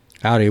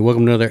Howdy,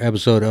 welcome to another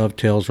episode of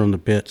Tales from the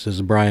Pits. This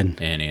is Brian.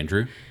 And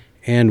Andrew.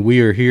 And we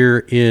are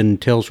here in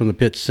Tales from the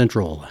Pits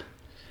Central.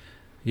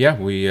 Yeah,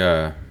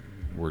 we're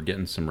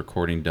getting some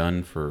recording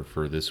done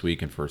for this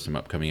week and for some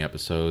upcoming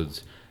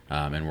episodes.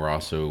 And we're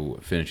also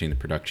finishing the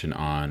production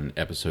on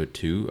episode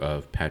 2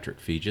 of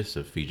Patrick Fegis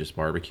of Fegis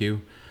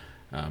Barbecue.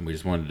 We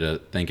just wanted to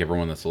thank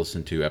everyone that's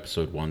listened to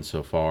episode 1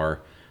 so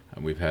far.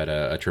 We've had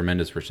a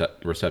tremendous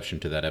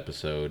reception to that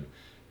episode.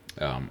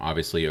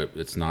 Obviously,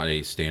 it's not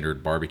a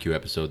standard barbecue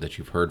episode that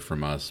you've heard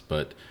from us,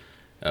 but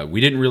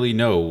we didn't really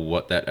know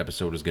what that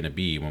episode was going to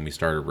be when we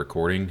started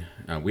recording.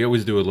 We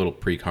always do a little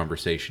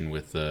pre-conversation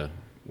with the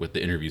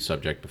interview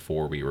subject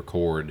before we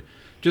record,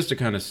 just to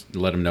kind of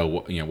let them know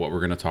what we're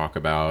going to talk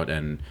about.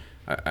 And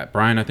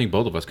Brian, I think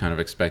both of us kind of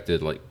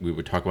expected like we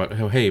would talk about,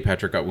 oh, hey,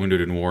 Patrick got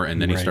wounded in war,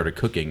 and then he started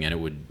cooking, and it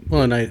would.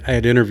 Well, and I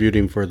had interviewed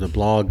him for the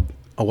blog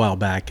a while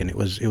back, and it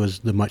was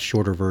the much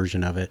shorter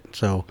version of it.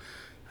 So.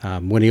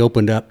 When he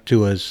opened up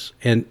to us,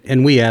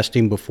 and we asked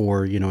him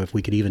before, if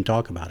we could even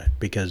talk about it,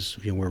 because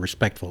we're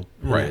respectful.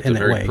 Right, it's a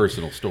very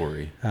personal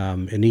story.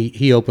 And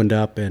he opened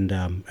up, and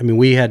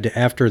we had to,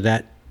 after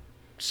that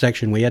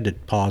section, we had to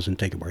pause and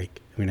take a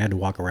break. I had to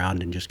walk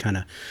around and just kind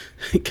of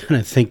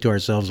think to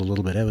ourselves a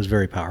little bit. It was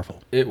very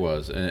powerful. It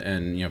was,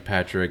 and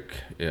Patrick,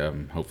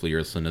 hopefully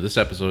you're listening to this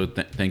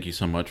episode. Thank you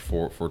so much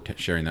for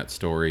sharing that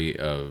story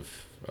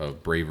of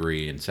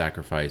bravery and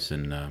sacrifice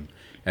and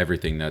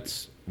everything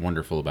that's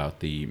wonderful about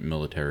the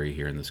military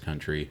here in this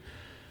country.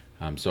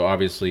 So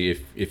obviously,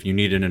 if you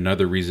needed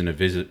another reason to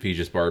visit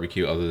Fegis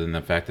Barbecue other than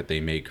the fact that they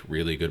make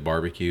really good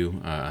barbecue,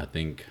 I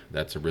think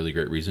that's a really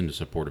great reason to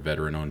support a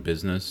veteran-owned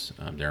business.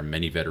 There are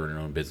many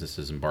veteran-owned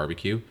businesses in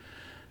barbecue,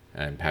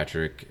 and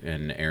Patrick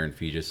and Aaron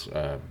Fegis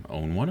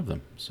own one of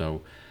them.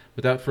 So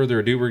without further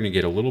ado, we're going to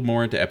get a little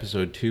more into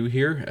episode 2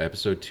 here.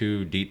 Episode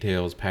 2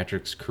 details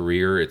Patrick's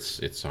career. It's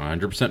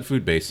 100%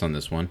 food-based on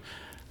this one.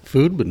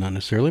 Food, but not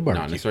necessarily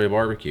barbecue. Not necessarily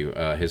barbecue.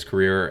 His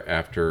career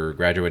after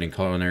graduating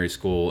culinary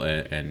school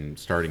and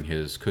starting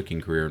his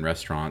cooking career in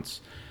restaurants,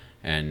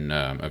 and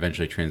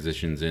eventually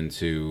transitions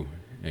into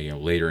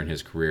later in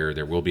his career.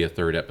 There will be a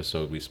third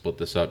episode. We split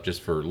this up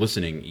just for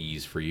listening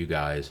ease for you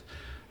guys.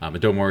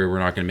 But don't worry, we're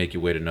not going to make you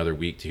wait another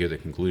week to hear the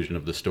conclusion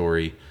of the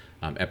story.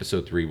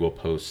 Episode 3 will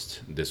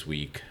post this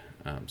week,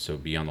 so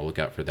be on the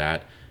lookout for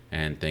that.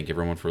 And thank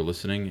everyone for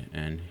listening.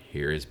 And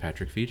here is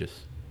Patrick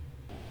Fegis.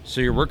 So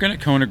you're working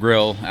at Kona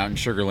Grill out in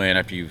Sugar Land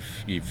after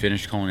you've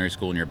finished culinary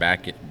school and you're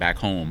back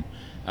home.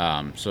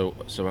 So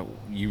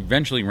you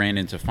eventually ran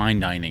into fine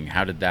dining.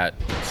 How did that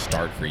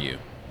start for you?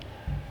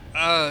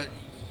 After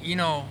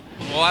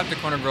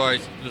Kona Grill, I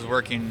was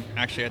working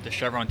actually at the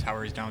Chevron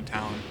Towers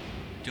downtown,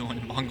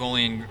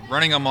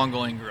 running a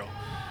Mongolian grill.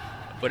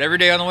 But every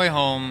day on the way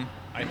home,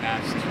 I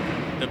passed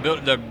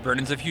the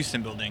Burdens of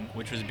Houston building,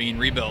 which was being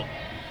rebuilt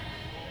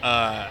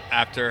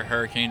after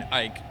Hurricane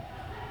Ike.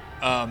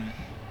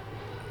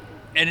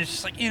 And it's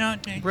just like,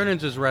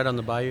 Brennan's is right on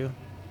the bayou.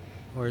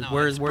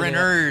 Where's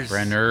Brenner's?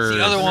 Brenner's. It's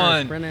the other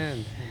one.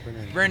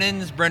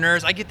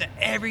 Brennan's. I get that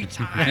every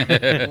time.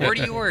 Where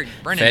do you work?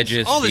 Brennan's.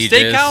 Fegis, the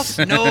Fegis.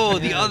 steakhouse? No,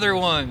 the other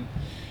one.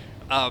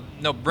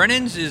 No,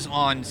 Brennan's is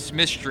on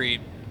Smith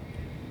Street.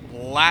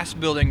 Last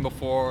building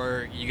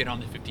before you get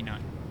onto 59.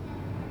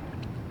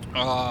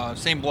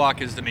 Same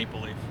block as the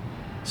Maple Leaf.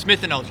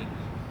 Smith and Elgin.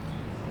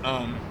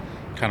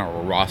 Kind of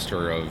a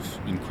roster of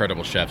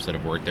incredible chefs that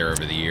have worked there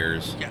over the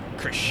years. Yeah,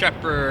 Chris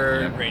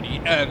Shepard, Brady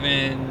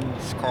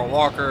Evans, Carl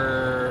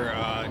Walker,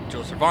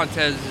 Joe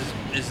Cervantes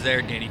is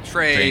there, Danny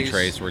Trace. Danny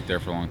Trace worked there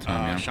for a long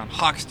time, Sean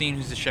Hochstein,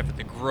 who's the chef at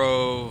the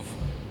Grove.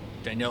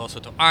 Daniela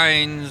Soto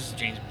Ines,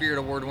 James Beard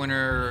Award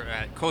winner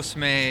at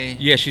Cosme.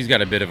 Yeah, she's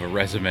got a bit of a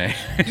resume.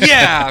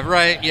 Yeah,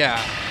 right,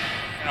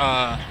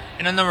 yeah.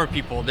 And a number of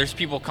people. There's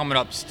people coming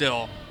up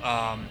still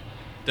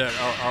that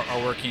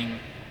are working.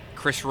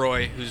 Chris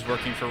Roy, who's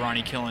working for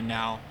Ronnie Killen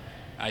now,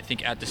 I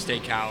think at the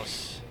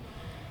steakhouse.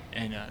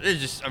 And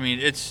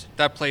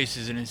that place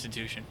is an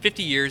institution.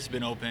 50 years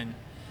been open.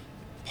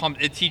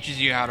 It teaches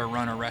you how to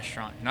run a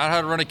restaurant. Not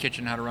how to run a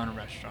kitchen, how to run a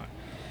restaurant.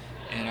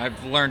 And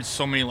I've learned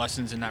so many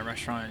lessons in that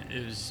restaurant.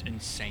 It was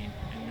insane.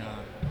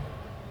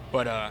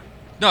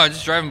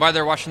 Just driving by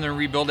there, watching them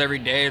rebuild every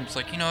day, it's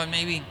like,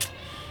 maybe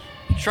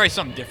try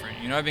something different.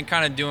 I've been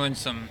kind of doing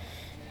some,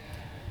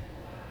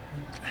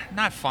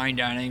 not fine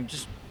dining,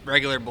 just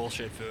regular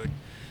bullshit food.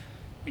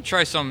 Let me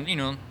try some,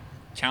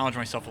 challenge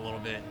myself a little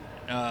bit.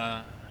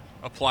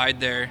 Applied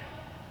there.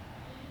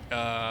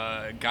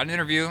 Got an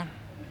interview.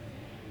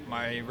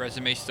 My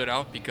resume stood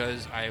out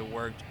because I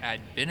worked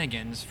at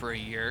Binnigan's for a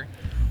year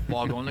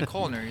while going to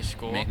culinary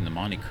school. Making the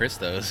Monte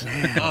Cristos.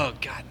 Oh,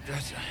 God.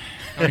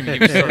 Don't even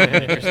get me started on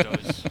Monte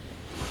Cristos.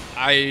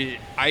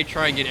 I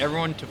try and get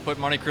everyone to put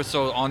Monte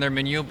Cristo on their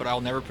menu, but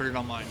I'll never put it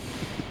on mine.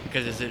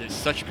 Because it is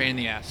such a pain in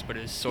the ass, but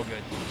it is so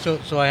good.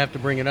 So I have to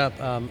bring it up.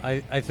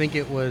 I think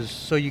it was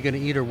So You Gonna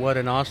Eat or What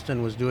in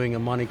Austin was doing a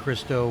Monte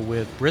Cristo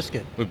with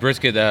brisket. With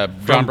brisket,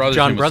 John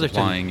Brotherton was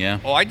supplying, yeah.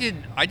 Oh, I did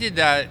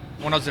that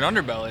when I was at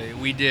Underbelly.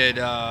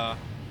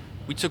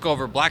 We took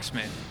over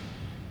Blacksmith,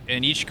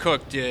 and each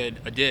cook did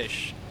a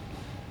dish.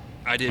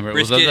 I did Was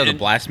brisket. that the and-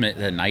 Blasphemous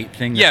the night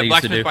thing? That Yeah, they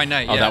used to Blasphemous do? by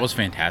Night, Oh, yeah. that was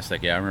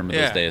fantastic. Yeah, I remember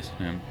Yeah. those days.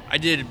 Yeah. I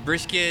did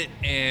brisket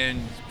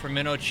and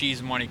pimento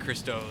cheese Monte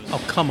Cristos.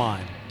 Oh, come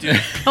on. Dude,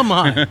 Come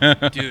on.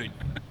 dude.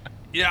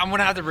 Yeah, I'm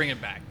gonna have to bring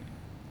it back.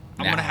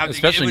 I'm gonna have to.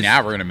 Especially it was-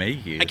 now, we're gonna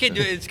make you. I can't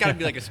do it. It's got to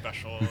be like a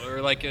special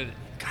or like a.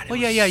 God, it Well,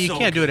 was yeah, you so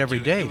can't do it good, every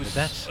dude. day, It but was,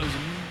 that's- it was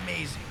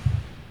amazing.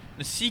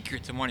 The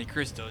secret to Monte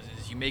Cristos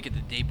is you make it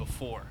the day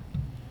before.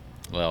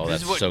 Well, This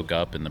that's is what- soak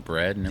up in the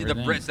bread and The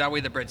everything. bread, that way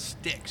the bread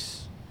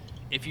sticks.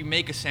 If you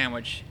make a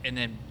sandwich and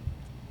then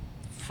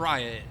fry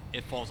it,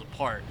 it falls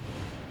apart.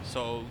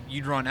 So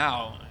you'd run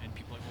out, and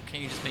people are like, well,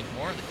 can't you just make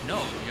more? Like, no,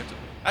 you have to.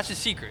 That's the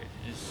secret.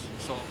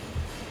 So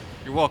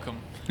you're welcome.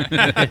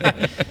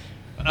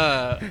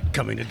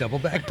 Coming to Double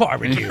Back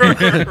Barbecue.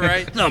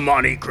 Right? The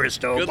Monte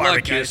Cristo Good luck,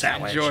 barbecue guys.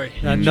 sandwich. Enjoy.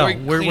 No, Enjoy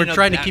we're cleaning up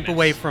trying to that keep mess.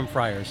 away from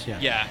fryers. Yeah.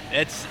 Yeah,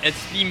 it's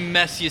the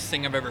messiest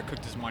thing I've ever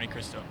cooked is Monte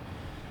Cristo.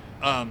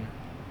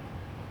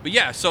 But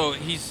yeah, so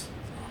he's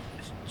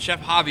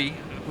Chef Javi,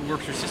 who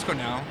works for Cisco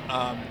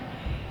now.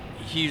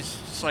 He's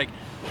just like,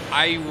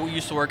 I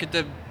used to work at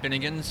the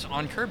Bennigan's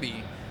on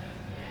Kirby.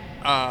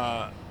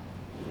 I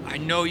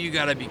know you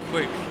gotta be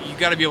quick. You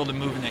gotta be able to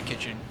move in that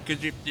kitchen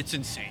because it's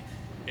insane.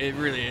 It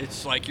really,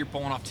 it's like you're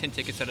pulling off 10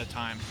 tickets at a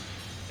time.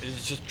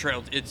 It's just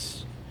trailed.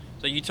 It's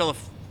like you tell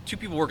two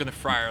people working the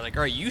fryer, like,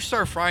 all right, you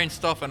start frying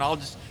stuff and I'll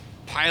just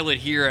pile it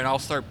here and I'll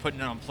start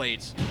putting it on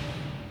plates.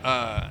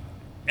 And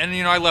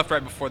I left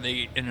right before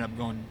they ended up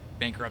going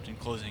bankrupt and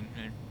closing.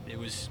 And it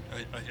was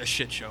a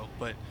shit show,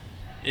 but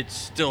it's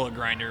still a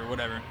grinder,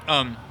 whatever.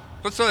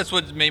 But so that's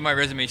what made my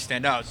resume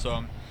stand out.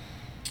 So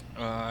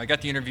I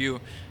got the interview.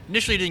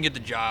 Initially, didn't get the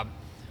job.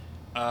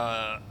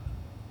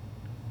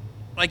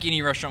 Like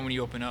any restaurant, when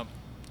you open up,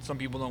 some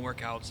people don't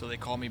work out, so they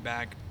call me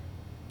back,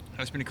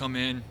 asked me to come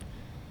in. Why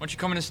don't you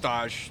come in a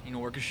stage?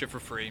 Work a shift for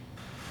free.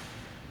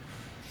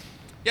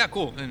 Yeah,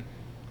 cool. And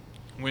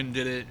Wynn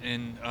did it,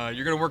 and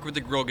you're gonna work with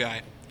the grill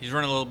guy. He's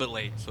running a little bit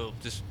late, so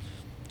just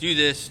do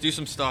this, do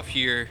some stuff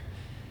here.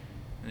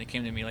 And they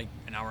came to me like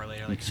an hour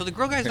later, like, so the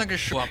grill guy's not gonna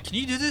show up. Can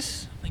you do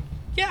this? I'm like,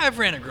 yeah, I've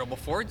ran a grill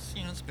before. It's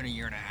it's been a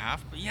year and a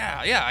half, but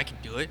yeah, I can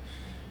do it.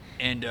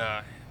 And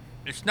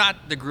it's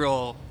not the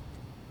grill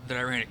that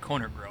I ran at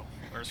Kona Grill,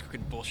 where I was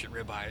cooking bullshit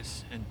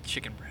ribeyes and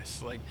chicken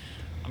breasts. Like,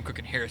 I'm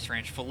cooking Harris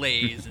Ranch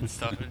fillets and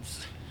stuff.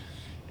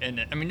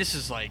 And I mean, this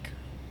is like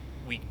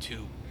week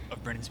 2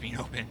 of Brennan's being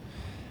open.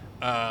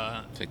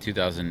 It's like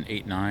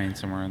 2008, 9,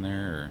 somewhere in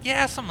there. Or?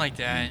 Yeah, something like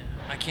that.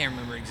 I can't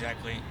remember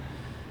exactly.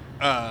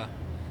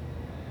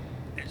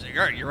 It's like,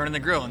 all right, you're running the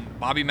grill, and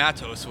Bobby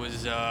Matos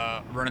was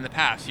running the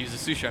pass. He was the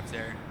sous chef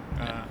there.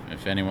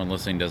 If anyone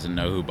listening doesn't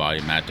know who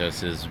Bobby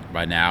Matos is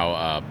by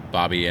now,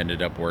 Bobby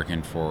ended up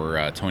working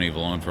for Tony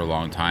Vallone for a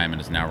long time and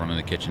is now running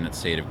the kitchen at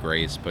State of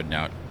Grace, putting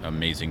out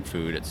amazing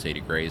food at State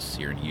of Grace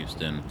here in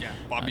Houston. Yeah,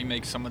 Bobby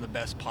makes some of the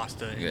best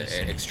pasta in the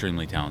city.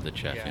 Extremely talented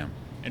chef, yeah.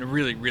 And a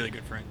really, really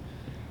good friend.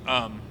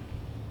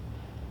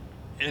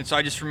 And so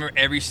I just remember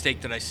every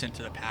steak that I sent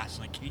to the pass.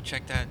 Like, can you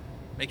check that?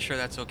 Make sure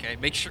that's okay.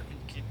 Make sure,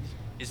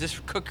 is this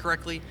cooked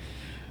correctly?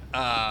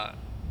 And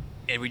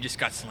we just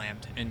got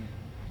slammed. And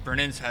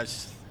Brennan's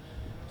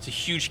it's a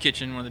huge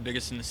kitchen, one of the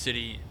biggest in the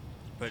city,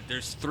 but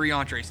there's 3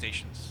 entree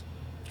stations.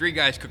 3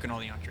 guys cooking all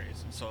the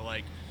entrees. And so,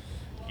 like,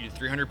 you have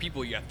 300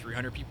 people, you have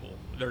 300 people.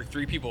 There are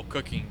 3 people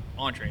cooking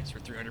entrees for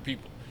 300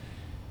 people.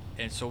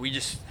 And so we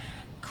just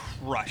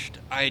crushed.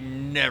 I had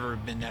never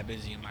been that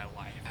busy in my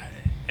life.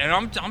 And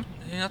I'm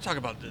talking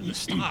about the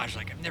stage.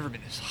 Like, I've never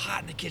been this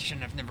hot in the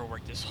kitchen. I've never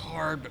worked this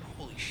hard, but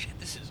holy shit,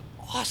 this is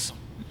awesome.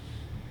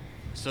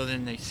 So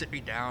then they sit me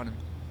down, and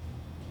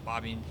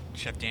Bobby and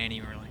Chef Danny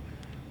were like,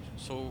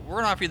 so we're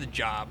gonna offer you the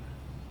job.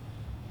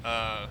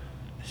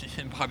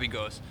 And Bobby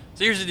goes,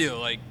 so here's the deal,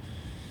 like,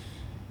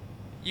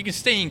 you can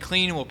stay and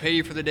clean and we'll pay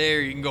you for the day, or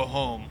you can go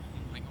home.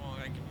 I'm like, oh,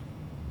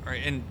 all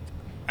right. And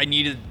I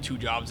needed 2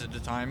 jobs at the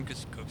time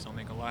because cooks don't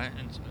make a lot.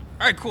 And so,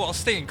 all right, cool, I'll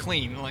stay and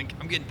clean. Like,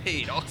 I'm getting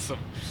paid, awesome.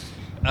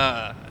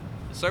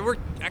 So I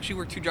actually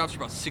worked 2 jobs for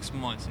about 6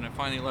 months, and I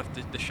finally left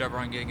the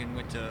Chevron gig and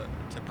went to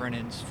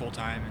Brennan's full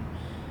time,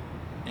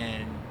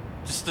 and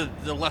just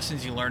the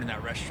lessons you learn in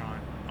that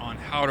restaurant on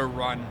how to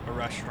run a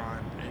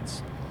restaurant.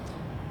 It's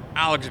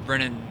Alex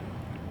Brennan,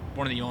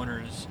 one of the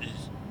owners,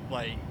 is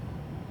like,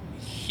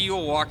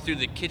 he'll walk through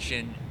the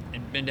kitchen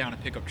and bend down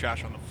and pick up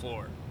trash on the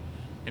floor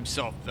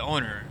himself, the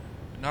owner.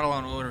 Not a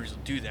lot of owners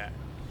will do that.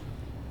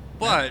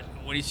 But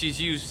when he sees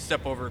you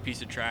step over a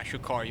piece of trash, he'll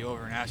call you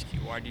over and ask you,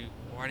 why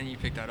didn't you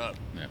pick that up?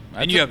 Yeah,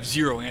 And you have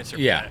zero answer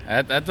for that.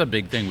 Yeah, that's a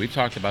big thing. We've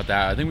talked about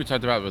that. I think we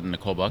talked about it with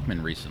Nicole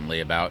Buckman recently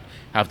about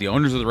how if the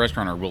owners of the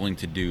restaurant are willing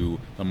to do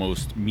the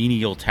most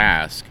menial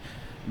task,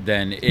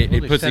 then it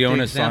Really puts set the the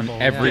onus on example,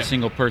 every yeah.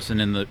 single person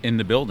in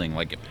the building.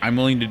 Like, if I'm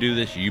willing to do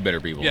this, you better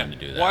be willing to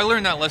do that. Well, I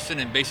learned that lesson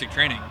in basic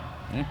training.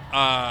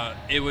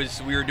 We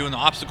were doing the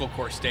obstacle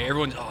course day.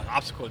 Everyone's,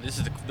 obstacle, this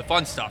is the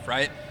fun stuff,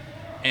 right?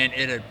 And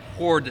it had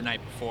poured the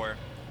night before,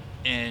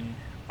 and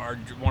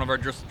one of our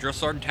drill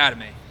sergeant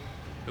Tadame,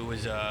 who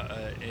was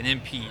an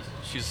MP,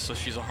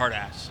 she's a hard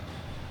ass.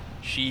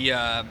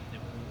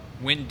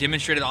 went and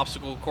demonstrated the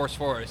obstacle course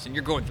for us, and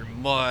you're going through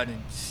mud,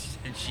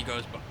 and she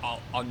goes, but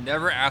I'll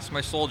never ask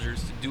my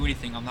soldiers to do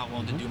anything I'm not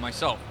willing to do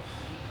myself,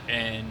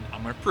 and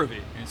I'm gonna prove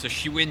it. And so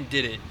she went and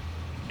did it,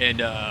 and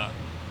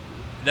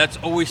that's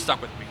always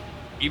stuck with me.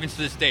 Even to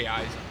this day,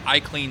 I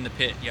cleaned the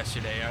pit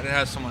yesterday. I didn't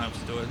have someone else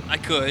do it. I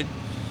could,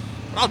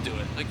 but I'll do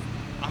it. Like,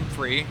 I'm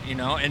free, you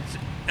know. And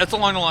that's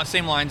along the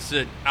same lines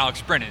that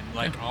Alex Brennan.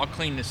 Like, I'll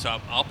clean this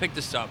up. I'll pick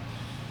this up.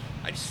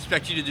 I just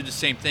expect you to do the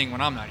same thing when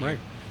I'm not here.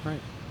 Right.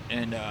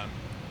 And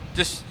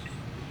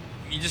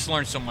you just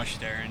learn so much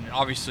there, and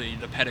obviously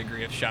the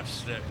pedigree of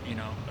chefs that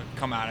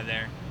come out of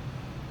there.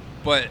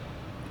 But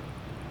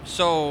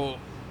so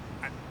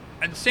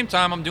at the same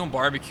time, I'm doing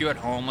barbecue at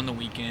home on the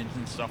weekends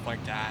and stuff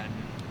like that, and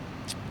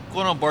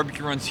going on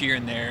barbecue runs here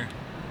and there.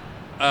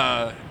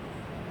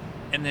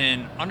 And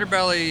then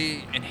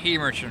Underbelly and Hay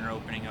Merchant are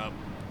opening up,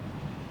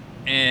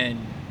 and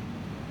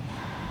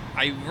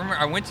I remember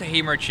I went to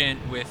Hay Merchant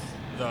with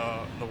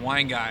the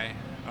wine guy,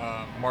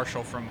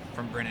 Marshall from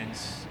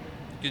Brennan's.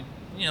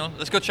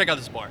 Let's go check out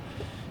this bar,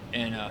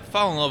 and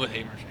fell in love with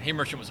Hay Merchant. Hay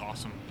Merchant was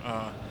awesome,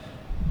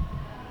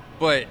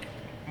 but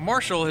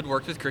Marshall had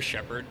worked with Chris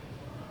Shepard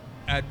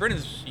at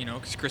Brennan's,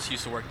 because Chris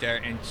used to work there,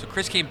 and so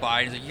Chris came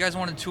by and he's like, "You guys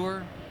want a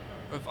tour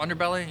of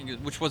Underbelly?"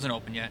 Which wasn't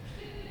open yet.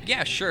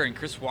 Yeah, sure. And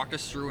Chris walked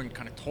us through and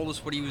kind of told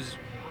us what he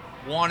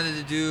wanted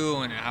to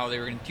do and how they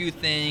were going to do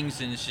things,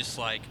 and it's just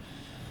like,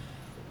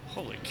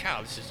 holy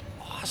cow, this is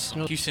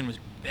awesome. Houston was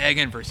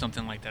begging for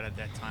something like that at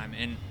that time,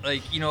 and a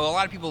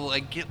lot of people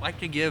like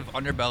to give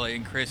Underbelly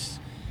and Chris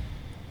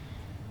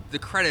the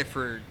credit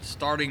for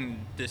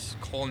starting this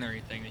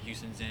culinary thing that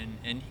Houston's in,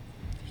 and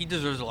he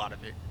deserves a lot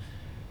of it.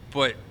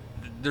 But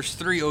there's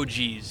 3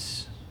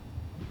 OGs: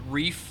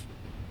 Reef,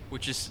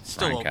 which is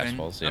still Brian open.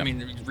 Caswell's, yeah. I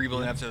mean,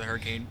 rebuilding after the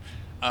hurricane.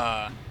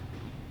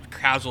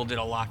 Caswell did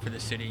a lot for the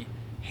city.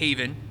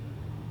 Haven,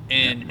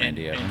 and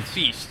Randy and Evans.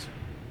 Feast.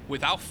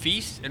 Without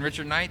Feast and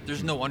Richard Knight,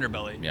 there's no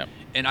Underbelly. Yep.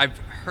 And I've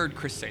heard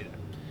Chris say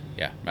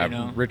that.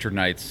 Yeah, Richard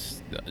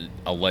Knight's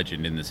a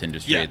legend in this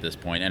industry at this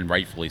point, and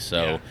rightfully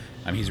so.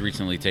 Yeah. He's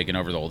recently taken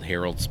over the old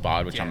Herald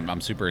spot, which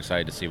I'm super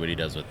excited to see what he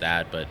does with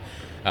that. But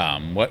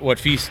what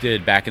Feast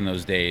did back in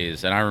those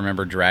days, and I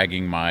remember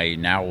dragging my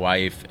now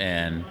wife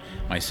and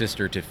my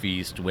sister to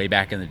Feast way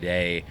back in the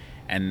day,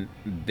 and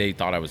they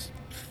thought I was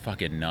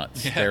fucking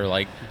nuts. Yeah. They were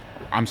like,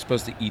 "I'm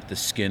supposed to eat the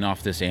skin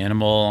off this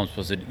animal. I'm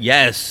supposed to."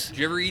 Yes. Did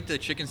you ever eat the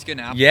chicken skin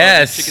apple?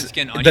 Yes, The chicken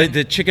skin onion?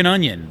 The chicken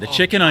onion. The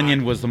chicken God.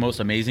 onion was the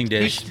most amazing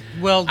dish.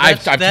 Well,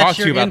 I've that's talked to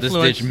your you about this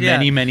influence, dish yeah.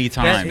 many I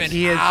times. spent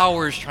He is-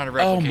 hours trying to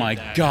replicate Oh my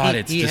that. God!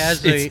 He it's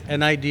has it's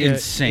an idea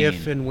insane.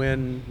 if and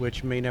when,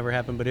 which may never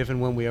happen, but if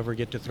and when we ever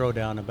get to throw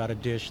down about a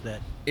dish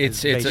that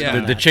It's is based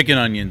on the that. chicken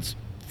onions.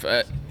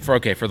 For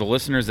the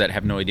listeners that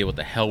have no idea what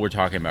the hell we're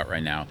talking about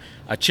right now,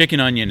 a chicken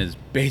onion is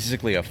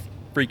basically a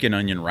freaking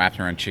onion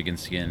wrapped around chicken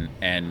skin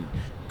and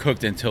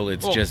cooked until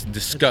it's Well, just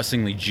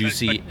disgustingly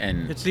juicy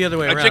and It's the other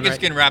way A around. chicken right?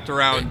 skin wrapped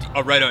around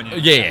a red onion.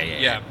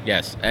 yeah.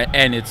 Yes,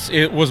 and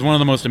it was one of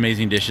the most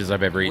amazing dishes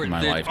I've ever eaten in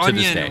my the life to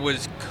this day. onion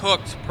was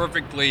cooked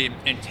perfectly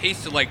and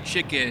tasted like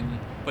chicken,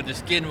 but the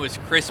skin was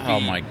crispy. Oh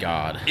my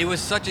God! It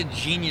was such a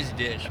genius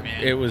dish,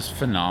 man. It was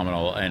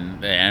phenomenal,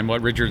 and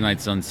what Richard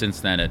Knight's done since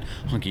then at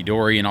Hunky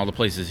Dory and all the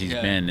places he's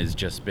been has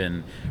just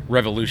been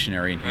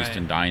revolutionary in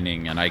Houston Right.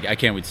 dining, and I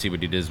can't wait to see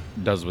what he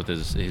does with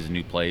his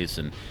new place.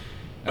 And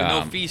But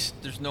no Feast,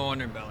 there's no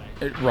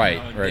Underbelly. right.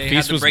 They had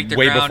Feast to was break the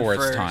way ground before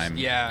its first. time,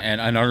 Yeah.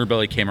 and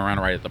Underbelly came around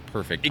right at the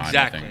perfect time.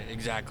 I think.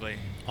 Exactly.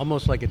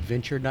 Almost like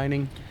adventure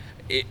dining.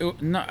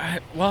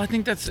 Well, I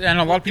think that's, and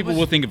a lot of people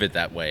will think of it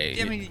that way.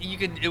 Yeah, I mean,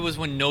 it was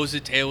when Nose to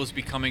Tail was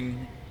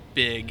becoming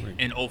big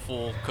in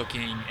offal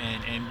cooking,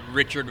 and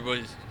Richard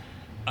was,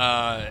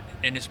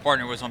 and his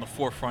partner was on the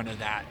forefront of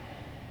that,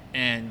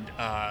 and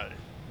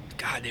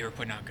God, they were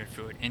putting out good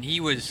food, and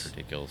he was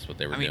ridiculous what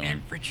they were I mean, doing.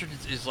 and Richard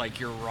is like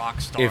your rock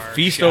star. If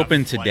Feast chef,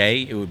 opened like,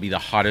 today, it would be the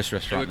hottest it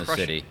restaurant would in the crush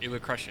city. it. It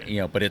would crush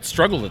it. But it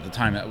struggled at the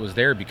time that was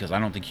there because I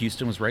don't think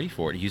Houston was ready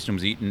for it. Houston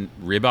was eating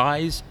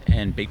ribeyes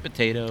and baked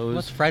potatoes.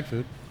 What's fried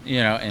food?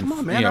 And Come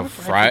on, man, I'm a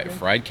fried food guy.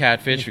 fried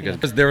catfish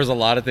because there was a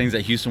lot of things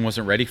that Houston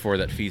wasn't ready for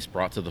that Feast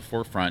brought to the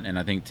forefront. And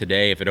I think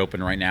today, if it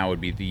opened right now,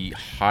 would be the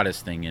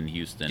hottest thing in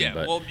Houston. Yeah,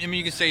 but well, I mean,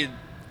 you could say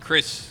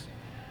Chris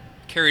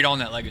carried on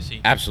that legacy.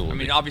 Absolutely. I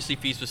mean, obviously,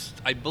 Feast was,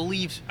 I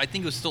think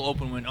it was still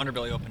open when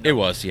Underbelly opened it up.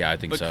 was, yeah, I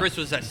think But so. Chris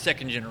was that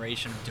second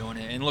generation of doing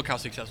it, and look how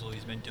successful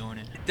he's been doing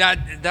it.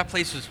 That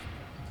place was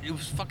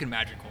fucking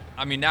magical.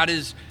 I mean, that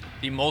is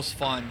the most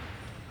fun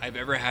I've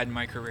ever had in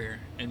my career,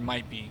 and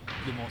might be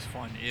the most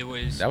fun.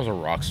 That was a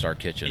rock star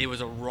kitchen. It was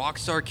a rock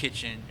star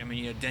kitchen. I mean,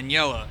 you had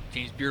Daniela,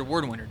 James Beard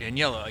Award winner.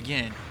 Daniela,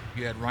 again.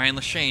 You had Ryan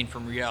Lashane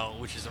from Riel,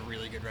 which is a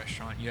really good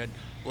restaurant. You had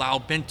Lau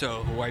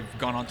Bento, who I've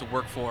gone on to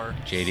work for.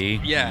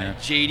 JD. Yeah,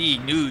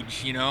 JD,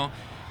 Nuge,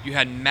 You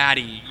had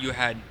Maddie. You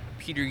had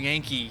Peter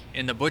Yankee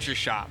in the butcher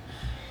shop.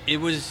 It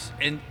was,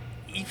 and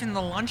even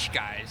the lunch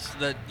guys,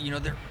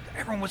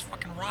 everyone was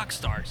fucking rock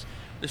stars.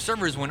 The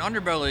servers, when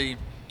Underbelly,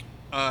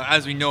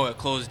 as we know it,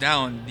 closed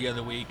down the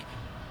other week,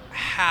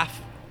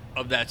 half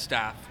of that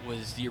staff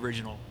was the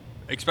original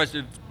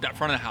especially that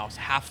front of the house,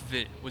 half of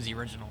it was the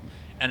original,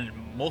 and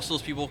most of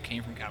those people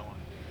came from Catalan.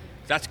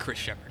 That's Chris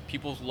Shepard.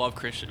 People love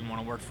Chris and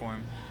want to work for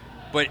him,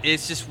 but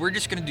it's just we're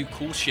just gonna do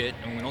cool shit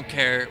and we don't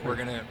care. We're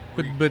gonna.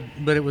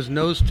 But it was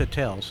nose to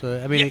tail.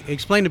 So I mean, Yeah.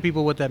 explain to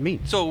people what that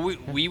means. So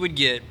we would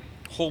get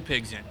whole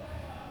pigs in.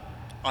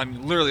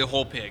 Literally a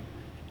whole pig,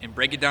 and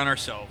break it down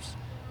ourselves.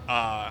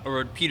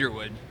 Or Peter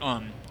would.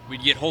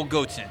 We'd get whole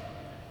goats in,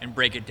 and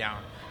break it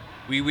down.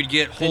 We would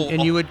get whole.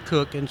 And you would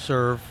cook and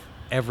serve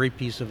every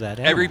piece of that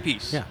animal. every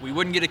piece. Yeah. We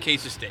wouldn't get a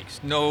case of steaks.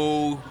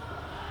 No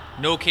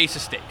case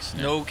of steaks.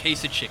 No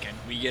case of chicken.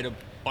 We get a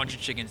bunch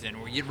of chickens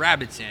in. We get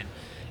rabbits in,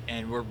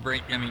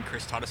 and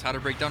Chris taught us how to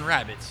break down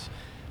rabbits.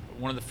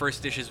 One of the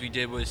first dishes we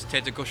did was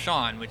tête de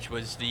cochon, which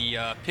was the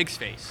pig's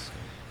face.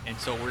 And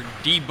so we're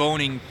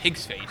deboning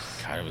pig's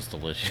face, God, it was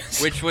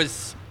delicious. which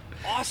was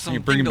awesome.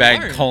 You're bringing thing to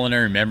back learn.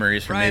 culinary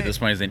memories for me Right. at this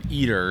point as an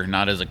eater,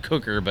 not as a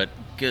cooker, but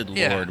good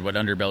Yeah. Lord, what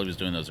Underbelly was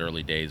doing those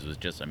early days was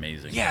just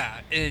amazing. Yeah,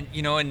 and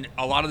and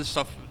a lot of the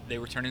stuff they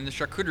were turning into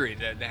charcuterie.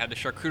 They had the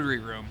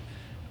charcuterie room,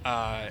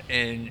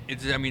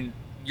 and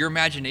your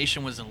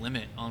imagination was the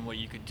limit on what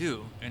you could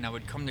do. And I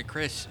would come to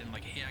Chris and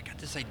like, hey, I got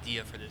this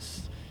idea for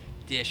this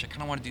dish. I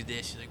kind of want to do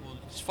this. He's like, well,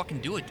 just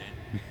fucking do it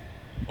then.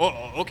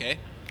 Oh, okay.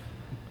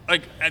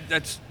 Like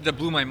that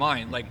blew my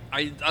mind. Like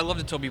I love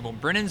to tell people,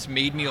 Brennan's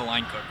made me a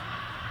line cook.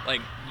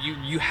 Like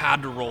you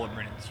had to roll at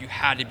Brennan's. You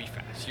had to be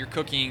fast. You're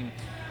cooking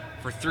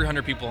for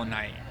 300 people a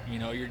night.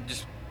 You're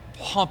just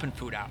pumping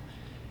food out.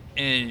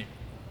 And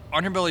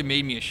Underbelly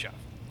made me a chef.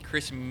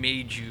 Chris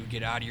made you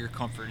get out of your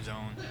comfort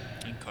zone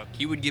and cook.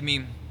 He would give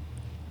me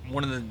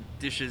one of the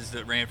dishes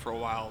that ran for a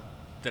while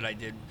that I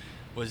did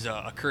was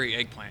a curry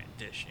eggplant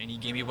dish, and he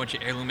gave me a bunch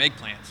of heirloom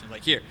eggplants and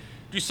like, here,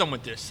 do something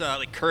with this,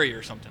 like curry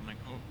or something. I'm like,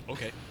 oh,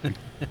 okay.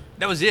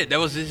 That was it. That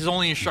was his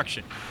only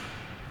instruction.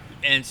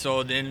 And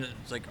so then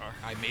it's like,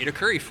 I made a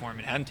curry for him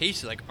and hadn't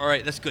tasted. Like, all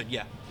right, that's good.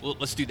 Yeah, well,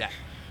 let's do that.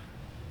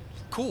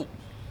 Cool.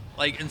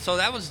 Like, and so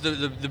that was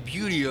the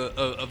beauty of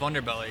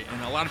Underbelly,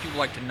 and a lot of people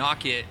like to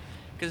knock it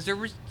because there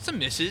were some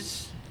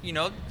misses.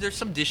 There's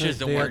some dishes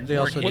that weren't. They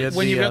also weren't did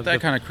When you the, got that the-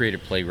 kind of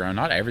creative playground,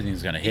 not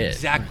everything's going to hit.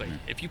 Exactly.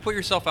 If you put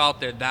yourself out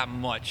there that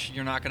much,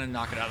 you're not going to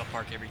knock it out of the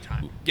park every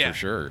time. Yeah, For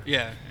sure.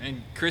 Yeah,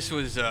 and Chris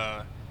was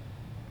the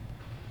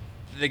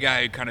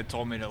guy who kind of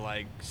told me to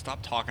like stop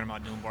talking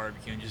about doing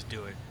barbecue and just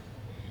do it.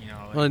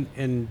 Well,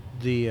 and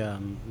the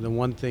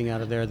one thing out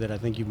of there that I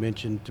think you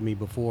mentioned to me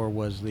before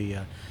was the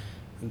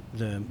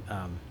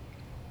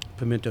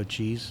pimento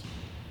cheese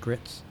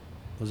grits.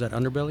 Was that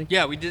Underbelly?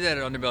 Yeah, we did that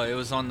at Underbelly. It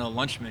was on the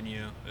lunch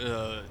menu,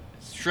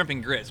 shrimp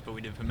and grits, but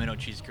we did pimento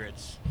cheese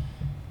grits,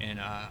 and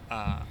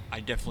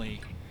I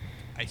definitely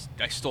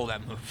I stole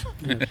that move.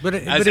 Yeah. But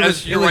as it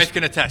was, your it was- wife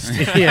can attest.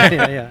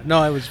 yeah.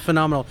 No, it was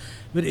phenomenal.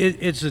 But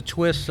it's a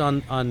twist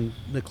on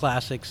the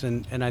classics,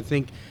 and I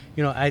think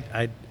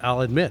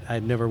I'll admit I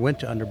never went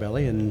to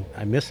Underbelly and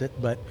I miss it,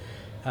 but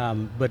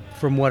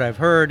from what I've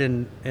heard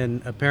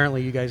and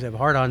apparently you guys have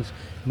hard-ons,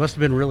 it must have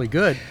been really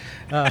good.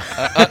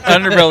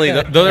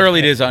 Underbelly, the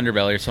early days of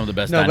Underbelly are some of the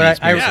best. No, dining but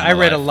experiences in I my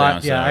read a life, lot.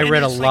 to be Yeah, I honest.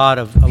 read a it's lot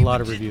like, of we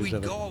would reviews we'd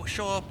of it. go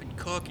show up and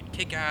cook and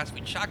kick ass.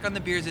 We'd shotgun the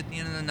beers at the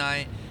end of the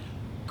night,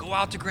 go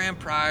out to Grand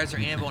Prize or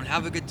Anvil and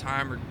have a good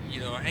time, or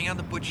hang out at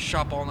the butcher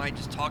shop all night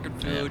just talking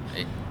food.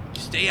 Yeah.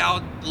 Stay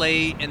out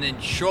late and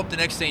then show up the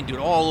next day and do it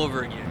all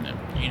over again.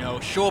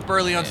 Show up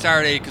early on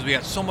Saturday because we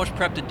got so much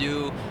prep to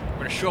do. We're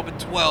gonna show up at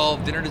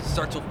 12. Dinner doesn't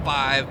start till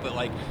 5, but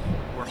like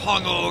we're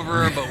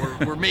hungover,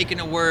 but we're making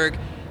it work.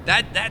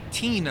 That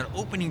team, that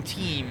opening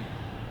team,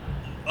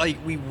 like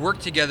we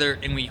worked together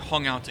and we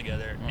hung out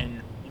together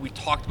and we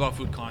talked about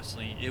food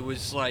constantly. It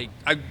was like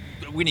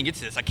we didn't get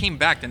to this. I came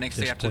back the next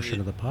This day after portion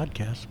of the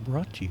podcast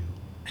brought to you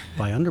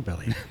by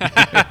Underbelly.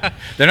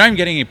 They're not even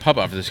getting any pub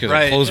after this because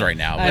Right. they're closed right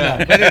now. I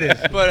know, but it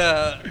is.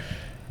 But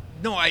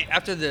no,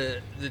 after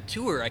the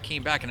tour, I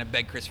came back and I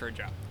begged Chris for a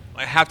job.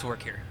 I have to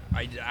work here.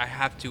 I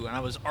have to. And I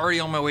was already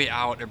on my way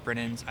out at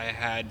Brennan's. I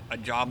had a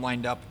job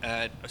lined up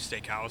at a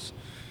steakhouse,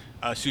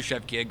 a sous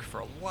chef gig for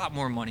a lot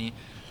more money.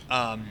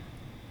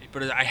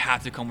 But I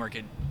have to come work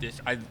at this.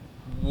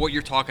 What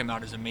you're talking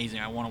about is amazing.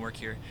 I want to work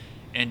here.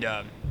 And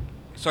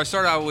so I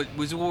started out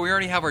with, we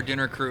already have our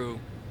dinner crew,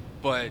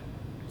 but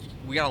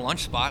we got a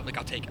lunch spot. Like,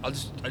 I'll take it. I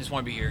just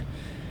want to be here.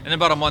 And then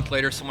about a month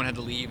later, someone had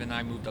to leave, and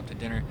I moved up to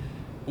dinner.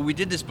 But we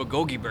did this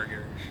bulgogi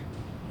burger.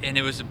 And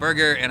it was a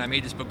burger, and I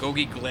made this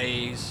bulgogi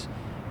glaze,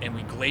 and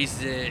we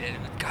glazed it, and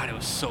God, it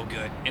was so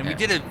good. And we Yeah.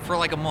 did it for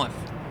like a month.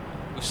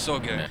 It was so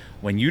good.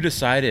 When you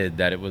decided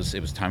that it was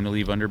time to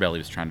leave Underbelly, it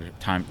was time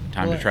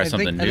to try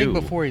something new. I think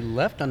before he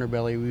left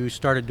Underbelly, we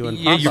started doing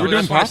Yeah, pop-ups. you were doing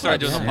That's when I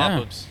started pop-ups, doing yeah.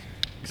 pop-ups.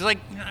 Because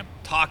I'm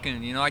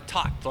talking, I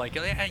talked like,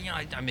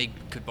 I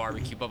make good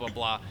barbecue, blah, blah,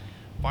 blah.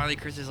 Finally,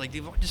 Chris is like,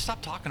 dude, just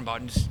stop talking about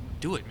it and just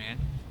do it, man.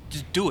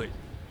 Just do it.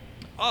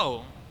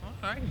 Oh,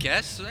 I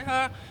guess.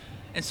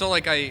 And so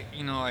like I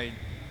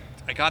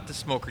got the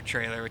smoker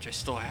trailer, which I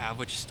still have,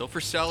 which is still for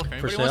sale. If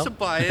anybody wants to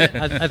buy it.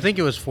 I think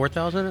it was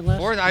 4,000 at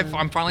last.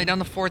 I'm finally down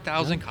to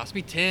 4,000. Cost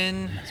me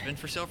 10. It's been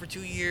for sale for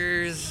 2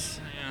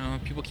 years.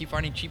 people keep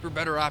finding cheaper,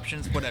 better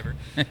options. Whatever.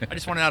 I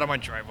just want it out of my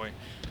driveway.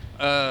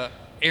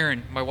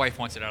 Erin, my wife,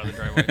 wants it out of the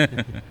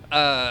driveway.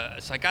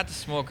 So I got the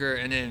smoker,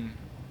 and then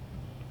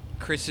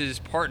Chris's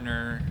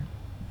partner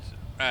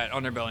at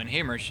Underbelly and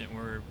Hay Merchant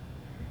were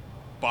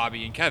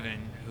Bobby and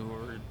Kevin, who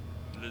were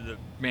the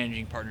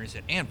managing partners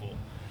at Anvil.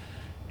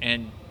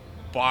 And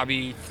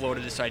Bobby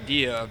floated this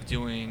idea of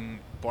doing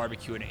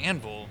barbecue at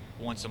Anvil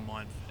once a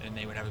month, and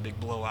they would have a big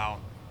blowout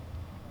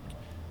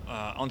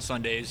on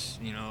Sundays.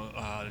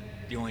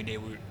 The only day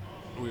we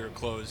were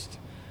closed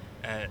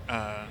at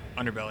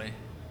Underbelly,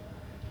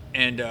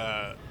 and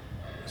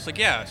it's like,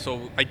 yeah.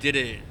 So I did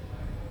it,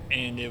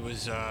 and it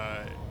was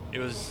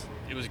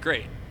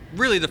great.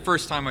 Really, the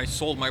first time I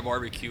sold my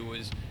barbecue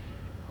was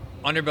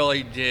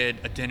Underbelly did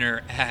a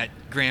dinner at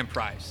Grand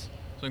Prize.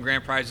 So when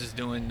Grand Prize is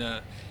doing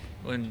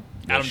when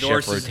Adam chef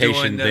Dorse is doing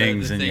rotation the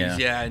things, things,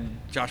 and and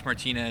Josh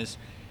Martinez,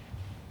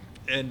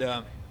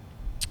 and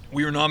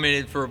we were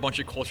nominated for a bunch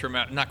of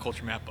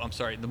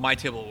the My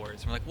Table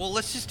Awards. We're like, well,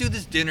 let's just do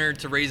this dinner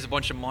to raise a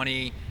bunch of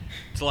money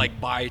to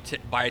like buy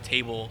a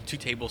table, 2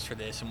 tables for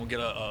this, and we'll get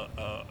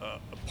a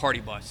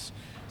party bus.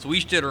 So we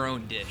each did our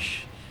own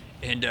dish,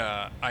 and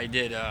I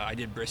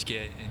did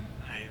brisket and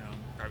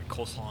probably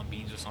coleslaw and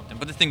beans or something.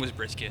 But the thing was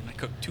brisket, and I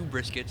cooked 2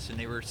 briskets, and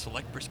they were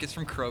select briskets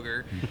from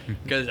Kroger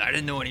because I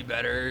didn't know any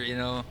better,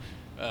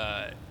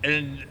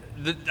 And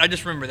I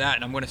just remember that,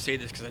 and I'm going to say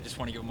this because I just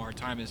want to give him a hard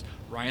time, is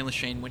Ryan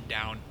Lashane went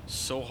down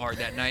so hard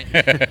that night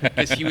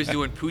because he was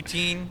doing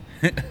poutine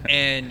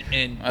and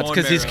That's bone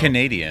because he's marrow.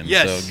 Canadian,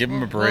 Yes. so give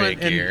him a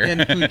break here.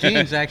 And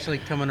poutine's actually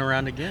coming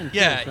around again. too,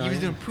 Yeah, so he was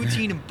doing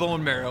poutine and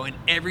bone marrow, and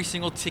every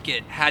single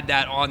ticket had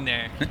that on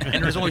there. And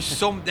there was only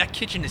that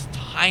kitchen is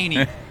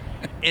tiny,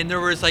 and there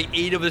was like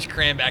 8 of us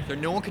crammed back there.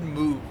 No one could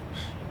move.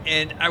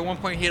 And at one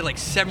point, he had like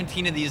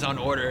 17 of these on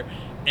order,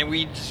 and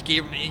we just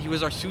gave him. He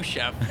was our sous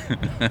chef,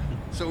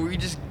 so we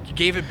just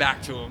gave it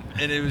back to him.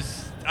 And it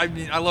was. I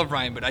mean, I love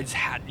Ryan, but I just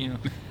had,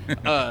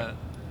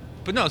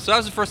 But no, so that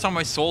was the first time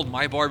I sold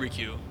my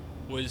barbecue.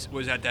 Was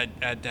at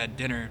that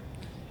dinner,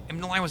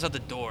 and the line was at the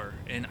door.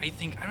 And I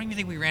don't even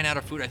think we ran out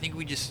of food. I think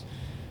we just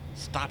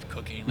stopped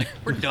cooking. Like,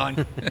 we're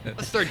done.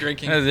 Let's start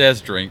drinking.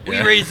 Let's drink. We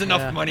yeah. raised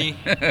enough money.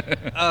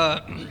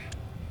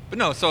 But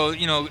no, so,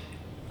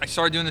 I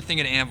started doing the thing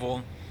at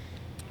Anvil.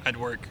 I'd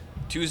work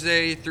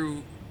Tuesday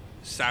through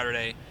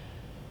Saturday,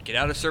 get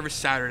out of service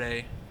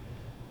Saturday,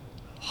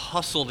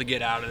 hustle to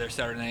get out of there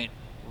Saturday night,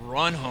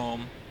 run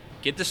home,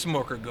 get the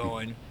smoker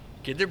going,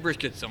 get the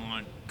briskets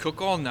on, cook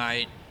all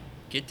night,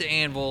 get to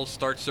Anvil,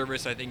 start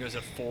service, I think it was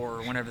at 4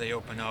 or whenever they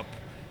open up,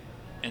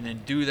 and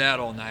then do that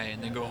all night,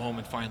 and then go home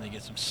and finally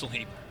get some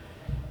sleep.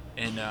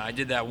 And I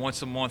did that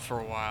once a month for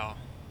a while.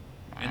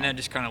 And that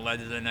just kind of led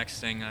to the next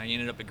thing. I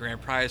ended up at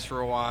Grand Prize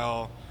for a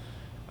while,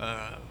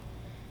 and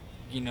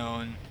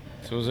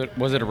So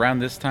was it around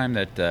this time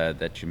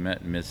that you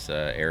met Miss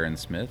Erin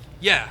Smith?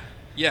 yeah,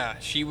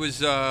 she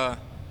was.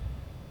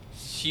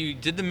 She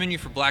did the menu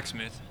for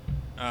Blacksmith,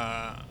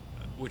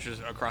 which was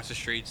across the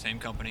street, same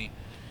company,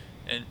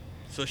 and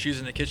so she was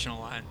in the kitchen a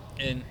lot.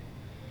 And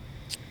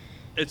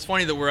it's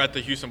funny that we're at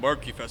the Houston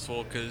Barbecue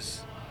Festival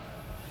because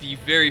the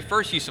very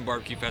first Houston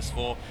Barbecue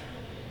Festival,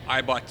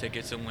 I bought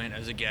tickets and went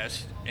as a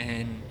guest,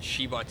 and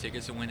she bought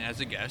tickets and went as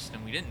a guest,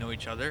 and we didn't know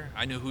each other.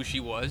 I knew who she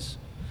was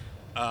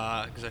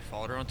because I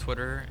followed her on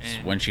Twitter.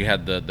 And When she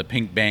had the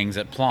pink bangs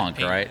at Plonk,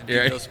 right?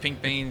 Dude, those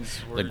pink bangs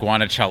were The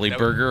guanciale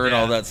burger and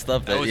all that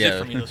stuff. That was it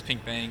for me, those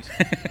pink bangs.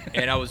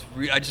 And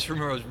I just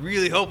remember I was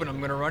really hoping I'm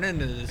going to run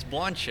into this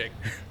blonde chick,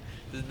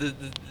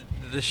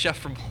 the chef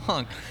from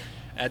Plonk,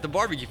 at the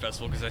barbecue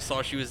festival because I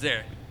saw she was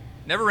there.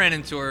 Never ran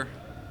into her.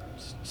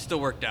 Still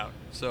worked out.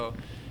 So,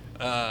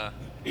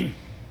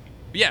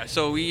 yeah.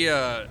 So we.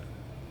 It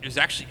was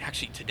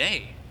actually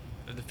today.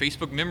 The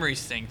Facebook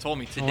Memories thing told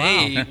me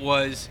today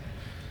was.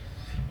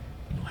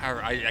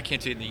 However, I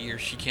can't tell you the year.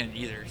 She can't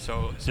either.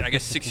 So I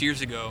guess 6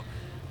 years ago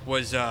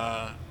was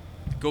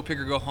Go Pig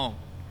or Go Home,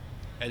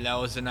 and that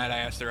was the night I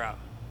asked her out,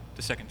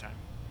 the second time.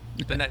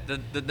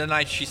 The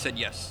night she said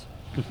yes.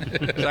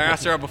 So I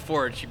asked her out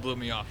before, and she blew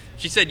me off.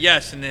 She said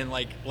yes, and then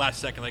like last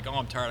second, like, oh,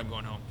 I'm tired, I'm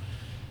going home.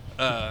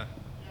 But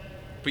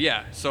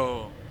yeah,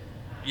 so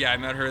yeah, I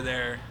met her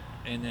there,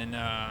 and then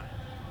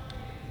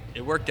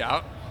it worked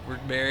out.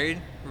 We're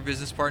married. We're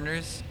business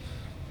partners.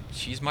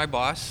 She's my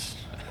boss.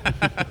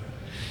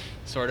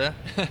 Sorta.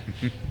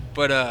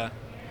 But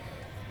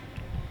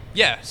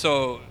yeah,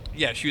 so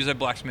yeah, she was at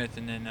Blacksmith,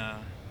 and then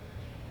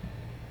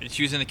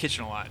she was in the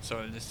kitchen a lot,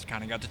 so just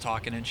kind of got to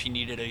talking, and she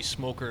needed a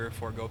smoker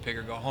for Go Pig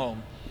or Go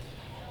Home,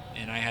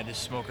 and I had this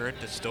smoker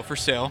that's still for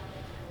sale,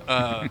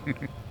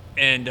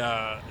 and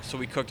so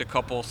we cooked a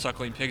couple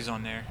suckling pigs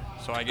on there.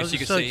 So I guess you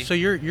could say. So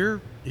your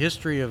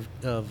history of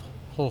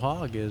whole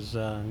hog is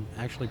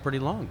actually pretty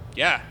long.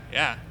 Yeah,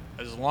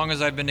 as long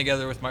as I've been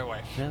together with my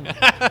wife.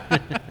 Yeah.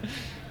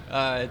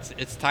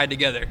 It's tied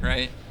together,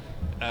 right?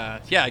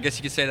 Yeah, I guess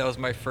you could say that was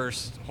my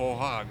first whole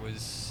hog.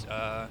 Was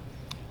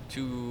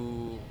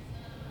 2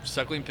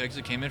 suckling pigs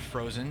that came in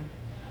frozen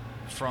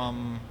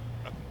from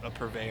a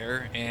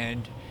purveyor,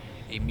 and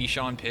a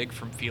Michon pig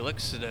from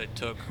Felix that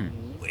took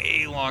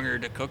way longer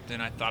to cook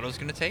than I thought it was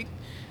going to take.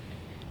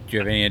 Do you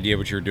have any idea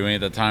what you were doing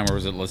at the time, or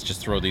was it let's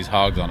just throw these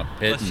hogs on a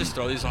pit? Let's just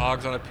throw these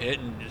hogs on a pit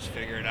and just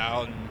figure it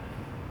out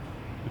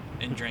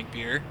and drink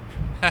beer.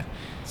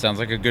 Sounds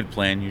like a good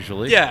plan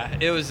usually. Yeah,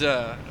 it was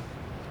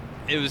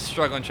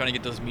struggling trying to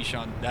get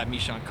that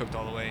Michon cooked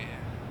all the way,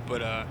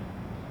 but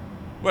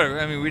whatever.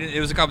 I mean, it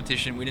was a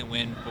competition. We didn't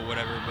win, but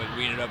whatever. But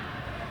we ended up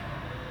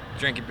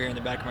drinking beer in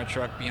the back of my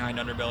truck behind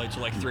Underbelly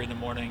till like 3 in the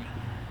morning.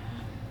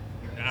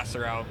 Asked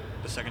her out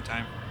the second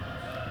time.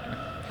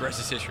 The rest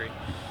is history.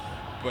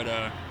 But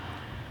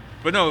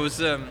no, it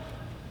was I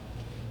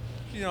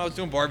was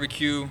doing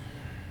barbecue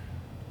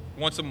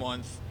once a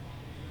month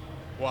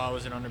while I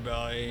was in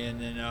Underbelly, and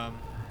then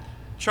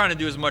trying to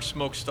do as much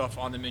smoked stuff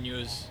on the menu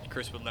as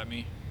Chris would let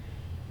me.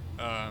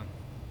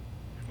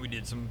 We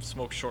did some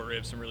smoked short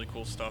ribs, some really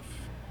cool stuff.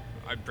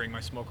 I'd bring my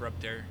smoker up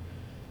there.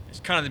 It's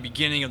kind of the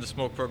beginning of the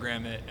smoke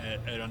program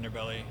at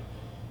Underbelly.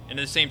 And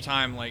at the same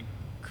time, like,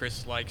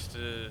 Chris likes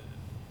to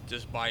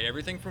just buy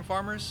everything from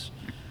farmers.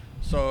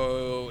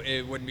 So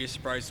it wouldn't be a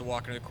surprise to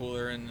walk into the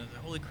cooler and,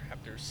 holy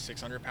crap, there's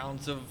 600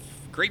 pounds of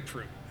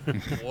grapefruit.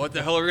 What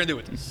the hell are we going to do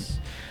with this?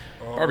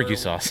 Barbecue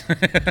sauce.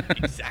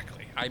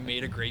 Exactly. I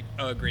made a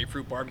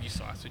grapefruit barbecue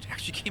sauce, which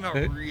actually came out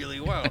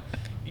really well.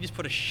 You just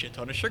put a shit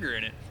ton of sugar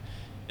in it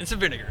and some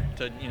vinegar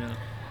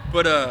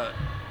But so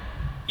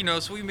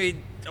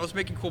I was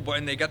making cool,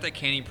 and they got that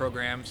canning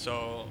program,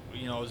 so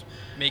I was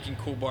making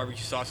cool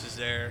barbecue sauces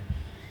there.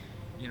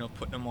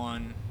 Putting them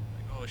on.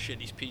 Like, oh shit,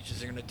 these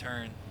peaches are gonna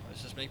turn.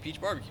 Let's just make peach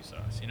barbecue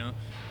sauce,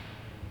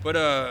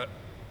 But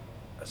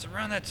that's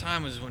around that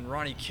time was when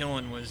Ronnie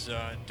Killen was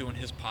doing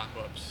his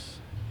pop-ups,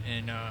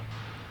 and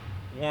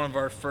one of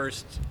our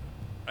first,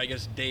 I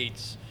guess,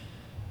 dates.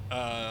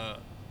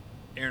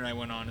 Aaron and I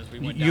went on as we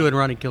went down. You and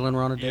Ronnie Killen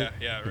were on a date?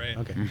 Yeah, right.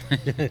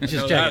 Okay. Just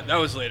No, checking. that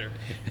was later.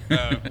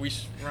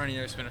 Ronnie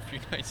and I spent a few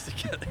nights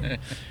together.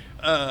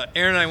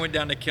 Aaron and I went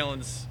down to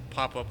Killen's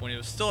pop-up when he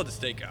was still at the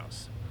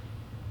steakhouse.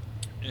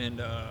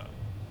 And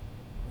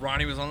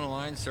Ronnie was on the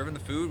line serving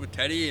the food with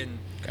Teddy, and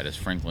Got his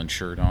Franklin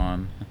shirt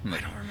on. I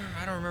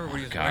don't remember what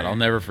he was God, wearing. I'll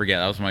never forget.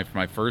 That was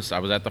my first. I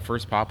was at the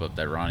first pop-up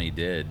that Ronnie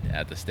did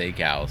at the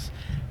steakhouse,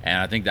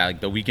 and I think that like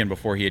the weekend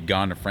before he had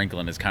gone to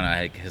Franklin is kind of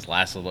like his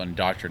last little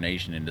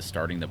indoctrination into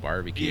starting the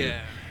barbecue.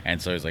 Yeah.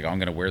 And so he's like, I'm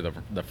gonna wear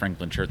the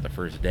Franklin shirt the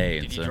first day.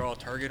 Did and he so draw a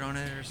target on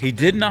it or something? he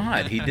did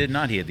not. He did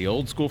not. He had the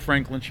old school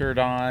Franklin shirt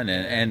on,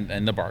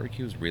 and the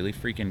barbecue was really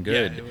freaking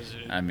good. Yeah, it was.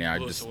 I mean, I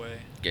blew us just away.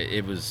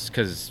 it was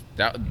because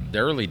the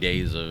early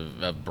days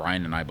of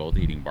Brian and I both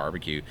eating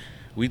barbecue.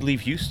 We'd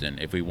leave Houston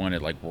if we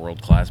wanted like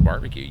world-class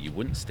barbecue. You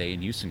wouldn't stay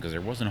in Houston because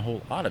there wasn't a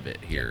whole lot of it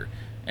here.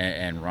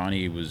 And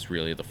Ronnie was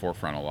really at the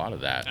forefront of a lot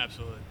of that.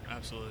 Absolutely.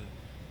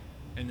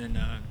 And then,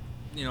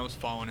 I was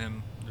following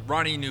him.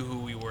 Ronnie knew who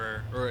we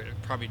were, or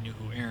probably knew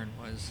who Aaron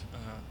was.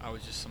 I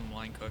was just some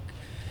line cook.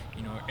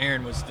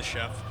 Aaron was the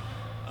chef.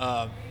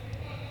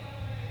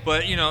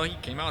 But, he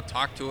came out and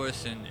talked to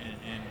us and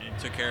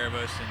took care of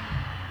us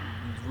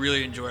and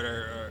really enjoyed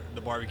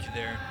the barbecue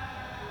there.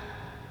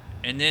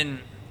 And then,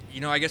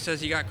 I guess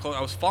as he got close,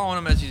 I was following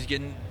him as he was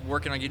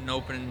working on getting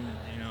open,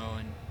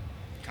 and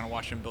kind of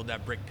watching him build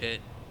that brick pit.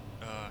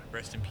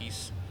 Rest in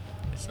peace.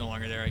 It's no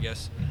longer there, I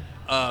guess.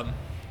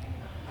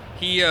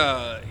 He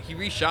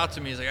reached out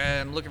to me. He's like, hey,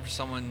 I'm looking for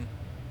someone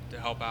to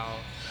help out.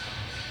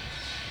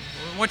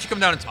 Why don't you come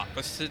down and talk?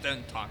 Let's sit down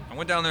and talk. I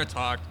went down there and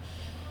talked.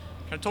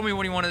 Kind of told me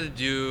what he wanted to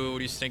do,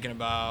 what he's thinking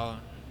about.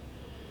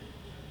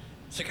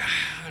 It's like,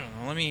 I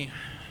don't know. Let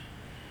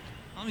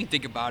me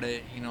think about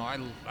it.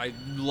 I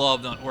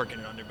loved working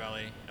at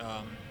Underbelly.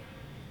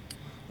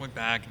 Went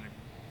back and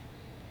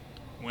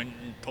went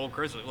and told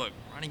Chris, like, look,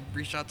 Ronnie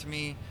reached out to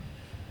me.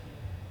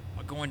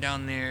 I'm going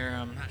down there.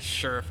 I'm not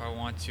sure if I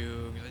want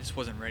to because I just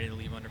wasn't ready to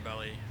leave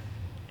Underbelly.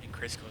 And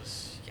Chris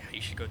goes, yeah,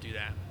 you should go do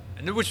that.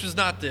 And which was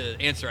not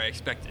the answer I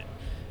expected.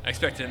 I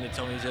expected him to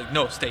tell me, he's like,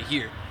 no, stay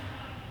here.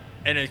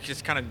 And it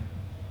just kind of,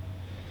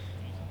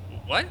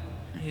 what?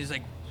 And he's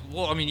like,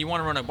 well, I mean, you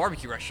want to run a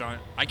barbecue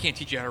restaurant. I can't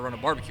teach you how to run a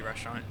barbecue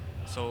restaurant.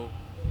 So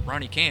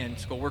Ronnie can.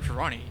 Just go work for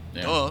Ronnie.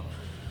 Yeah. Duh. Oh.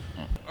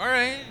 All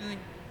right. And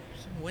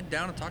went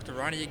down and talked to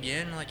Ronnie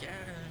again. Like, yeah.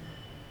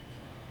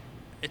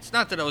 It's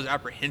not that I was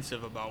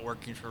apprehensive about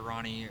working for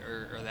Ronnie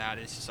or that.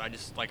 It's just I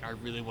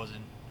really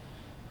wasn't.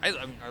 I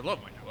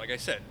love my job. Like I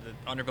said, the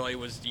Underbelly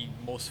was the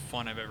most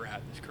fun I've ever had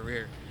in this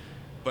career.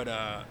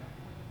 But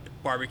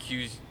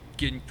barbecue's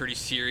getting pretty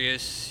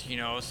serious,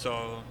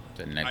 so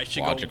The I next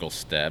should logical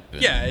step.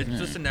 Yeah, it's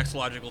just the next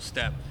logical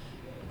step.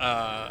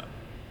 So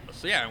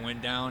yeah, I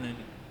went down, and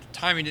the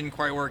timing didn't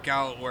quite work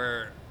out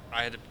where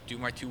I had to do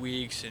my 2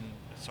 weeks, and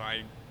so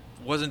I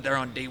wasn't there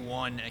on day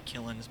one at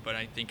Killen's, but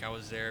I think I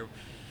was there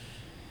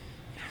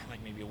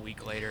like maybe a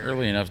week later.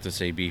 Early enough to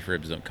say beef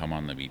ribs don't come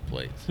on the meat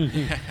plates.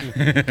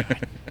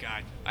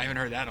 God, I haven't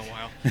heard that in a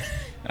while.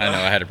 I know,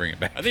 I had to bring it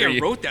back. I think for I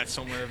you. wrote that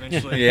somewhere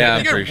eventually. Yeah, I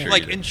think I'm pretty sure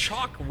like you did. in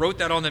chalk wrote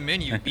that on the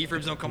menu. Beef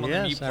ribs don't come on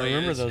the meat Yes, plates. I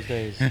remember those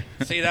days.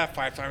 Say that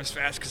 5 times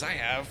fast because I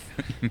have.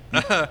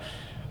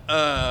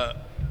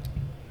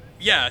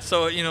 yeah,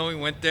 so we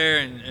went there,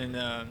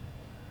 and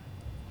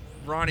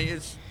Ronnie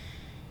is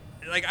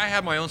like, I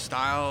have my own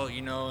style,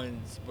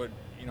 but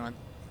I'm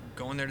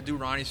going there to do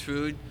Ronnie's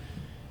food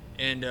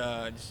and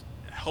just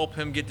help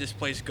him get this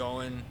place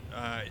going.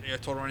 I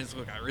told Ronnie,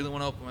 look, I really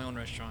want to open my own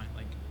restaurant.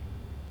 Like,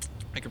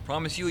 I can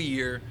promise you a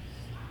year.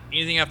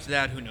 Anything after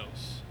that, who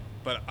knows?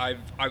 But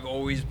I've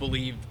always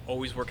believed,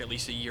 always work at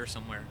least a year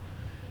somewhere.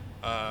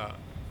 So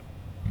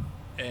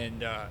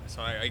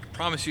I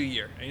promise you a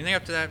year. Anything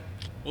after that,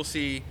 we'll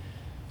see.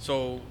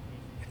 So,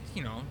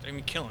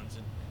 Killen's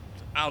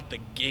out the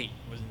gate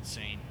was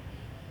insane.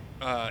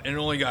 And it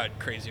only got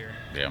crazier.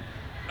 Yeah.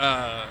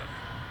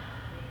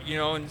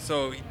 And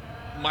so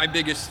my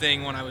biggest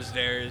thing when I was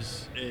there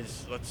is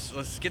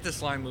let's get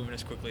this line moving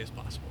as quickly as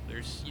possible.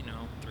 There's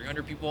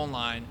 300 people in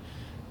line.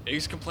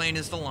 Biggest complaint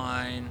is the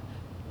line.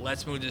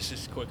 Let's move this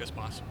as quick as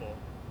possible.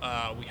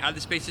 We had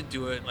the space to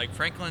do it. Like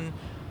Franklin,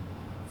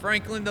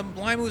 the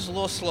line moves a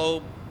little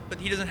slow,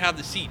 but he doesn't have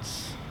the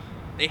seats.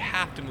 They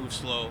have to move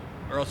slow,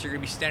 or else you're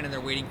gonna be standing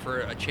there waiting for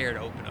a chair to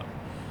open up.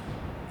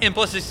 And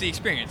plus, it's the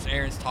experience.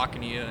 Aaron's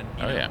talking to you.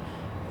 And,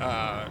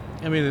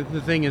 I mean,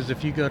 the thing is,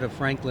 if you go to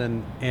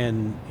Franklin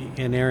and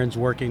Aaron's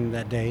working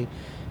that day,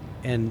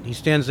 and he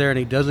stands there and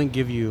he doesn't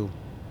give you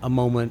a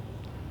moment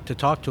to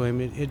talk to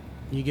him,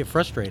 you get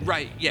frustrated.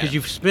 Right, yeah. Because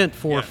you've spent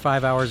 4 or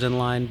 5 hours in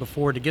line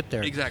before to get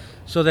there. Exactly.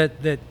 So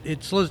that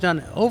it slows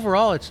down.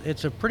 Overall,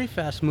 it's a pretty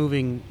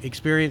fast-moving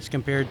experience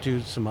compared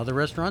to some other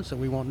restaurants that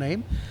we won't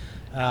name.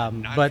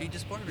 Not but if you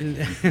just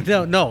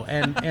barbecue. no,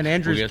 and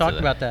Andrew's We'll get talked to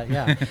about that.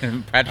 Yeah.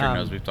 Patrick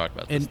knows we've talked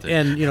about this too.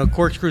 And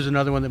Corkscrew's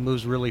another one that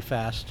moves really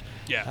fast.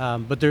 Yeah.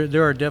 But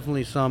there are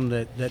definitely some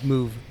that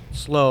move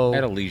slow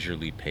At a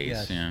leisurely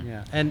pace. Yes,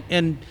 Yeah.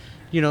 And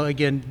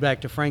again,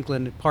 back to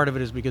Franklin, part of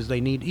it is because they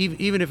need,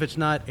 even if it's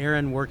not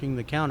Aaron working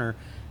the counter,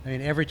 I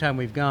mean, every time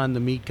we've gone, the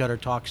meat cutter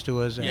talks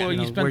to us. Well,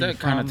 you spend that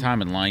kind of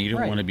time in line. You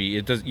don't want to be.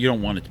 You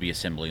don't want it to be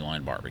assembly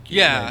line barbecue.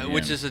 Yeah, right?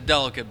 which is a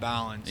delicate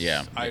balance.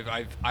 Yeah.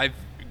 I've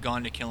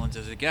gone to Killen's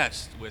as a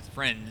guest with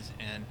friends,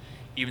 and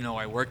even though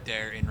I worked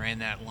there and ran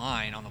that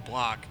line on the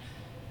block,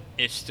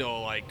 it's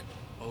still like,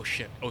 oh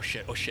shit,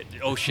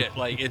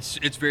 like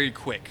it's very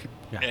quick,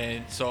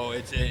 and so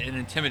it's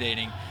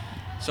intimidating.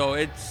 So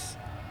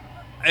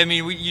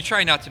you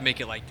try not to make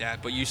it like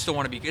that, but you still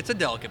want to be. It's a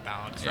delicate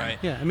balance, right?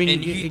 Yeah, I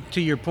mean, to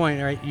your point,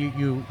 right?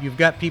 You've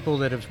got people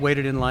that have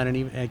waited in line, and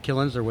even at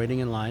Killen's, they're waiting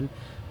in line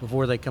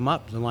before they come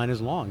up. The line is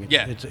long.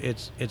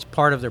 It's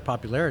part of their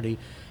popularity,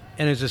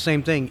 and it's the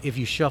same thing. If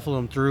you shuffle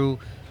them through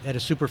at a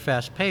super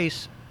fast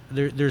pace,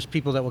 there's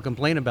people that will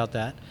complain about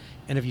that.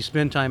 And if you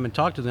spend time and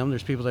talk to them,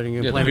 there's people that are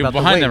going to complain the about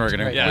people the behind wait. them are going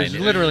to complain. There's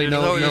literally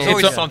no. There's no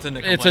always it's something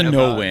to complain It's a about.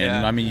 no-win.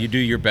 Yeah. I mean, you do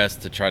your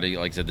best to try to,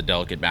 like I said, the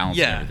delicate balance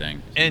and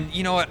everything. And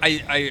you know what?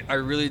 I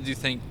really do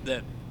think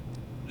that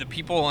the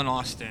people in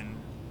Austin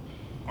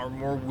are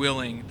more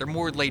willing. They're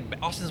more laid.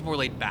 Austin's more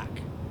laid back.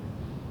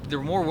 They're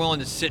more willing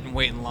to sit and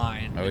wait in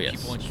line than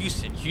people in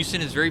Houston.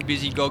 Houston is very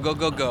busy. Go.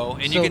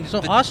 And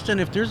so Austin,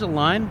 if there's a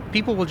line,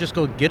 people will just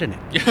go get in it.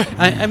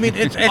 I mean,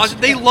 it's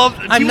they love.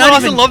 I'm People not in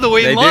Austin even- love the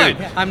wait They in do.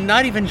 line. I'm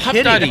not even Hop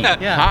kidding.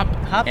 Dottie. Yeah.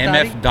 Hop Dottie.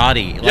 MF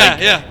Dottie.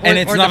 Yeah. And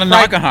it's Or not the a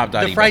fried- knock on Hop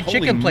Dottie. The fried but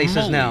chicken holy places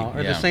moly. now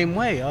are Yeah. the same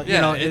way.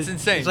 It's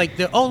insane. It's like,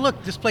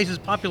 look, this place is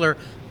popular.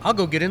 I'll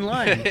go get in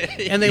line,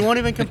 and they won't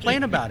even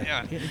complain about it.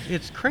 Yeah.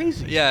 It's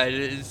crazy. Yeah,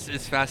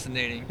 it's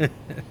fascinating.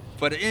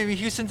 But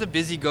Houston's a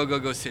busy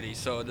go city,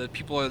 so the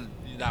people are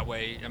that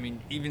way. I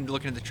mean, even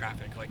looking at the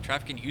traffic, like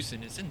traffic in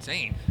Houston is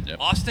insane. Yep.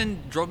 Austin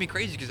drove me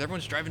crazy because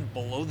everyone's driving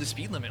below the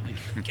speed limit.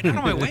 Like, get out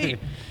of my way.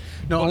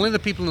 No, only the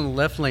people in the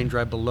left lane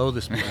drive below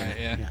the speed limit.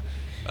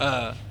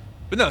 Yeah.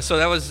 But no, so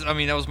that was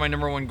my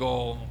number one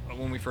goal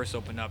when we first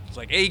opened up. It's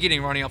like,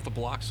 getting Ronnie off the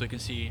block so you can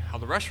see how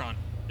the restaurant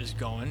is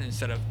going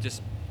instead of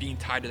just being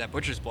tied to that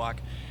butcher's block.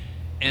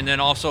 And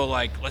then also,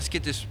 like, let's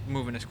get this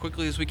moving as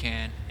quickly as we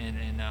can.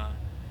 And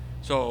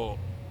so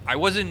I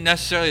wasn't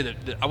necessarily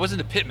I wasn't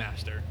the pit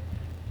master.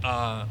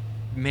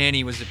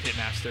 Manny was the pit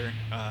master.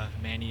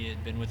 Manny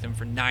had been with him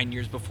for 9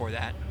 years before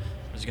that.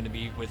 I was going to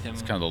be with him.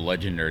 It's kind of the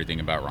legendary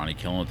thing about Ronnie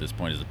Killen at this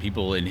point is the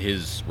people in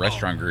his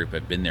restaurant group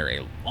have been there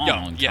a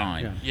long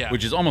time,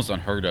 which is almost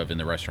unheard of in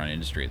the restaurant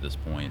industry at this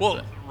point.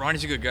 Well,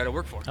 Ronnie's a good guy to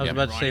work for. I was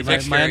about to say, Ronnie my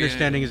takes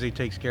understanding care- is he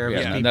takes care of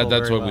his yeah, people.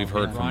 that's very what we've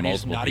well. heard from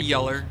Ronnie's multiple not a people.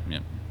 yeller. Yeah.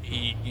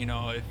 He,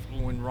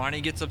 when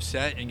Ronnie gets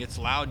upset and gets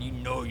loud,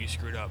 you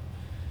screwed up.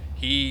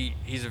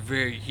 He's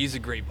a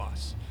great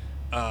boss.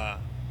 But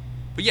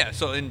yeah,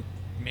 so and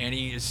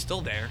Manny is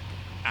still there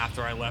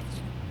after I left.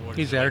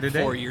 He's there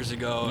today. 4 years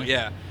ago.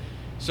 Yeah.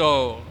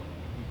 So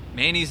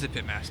Manny's the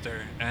pit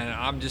master, and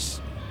I'm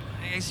just,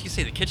 I guess you could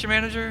say, the kitchen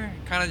manager.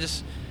 Kind of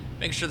just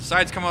making sure the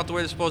sides come out the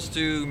way they're supposed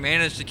to,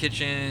 manage the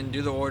kitchen,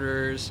 do the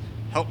orders,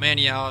 help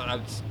Manny out.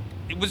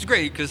 It was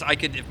great because I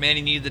could, if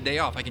Manny needed the day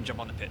off, I can jump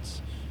on the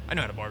pits. I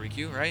know how to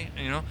barbecue, right?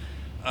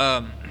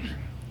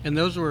 And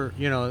those were,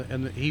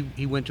 and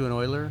he went to an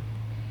Oiler.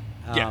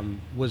 Yeah.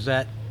 Was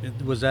that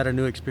a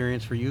new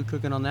experience for you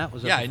cooking on that?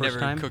 Was that Yeah, the I first never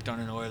time? cooked on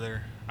an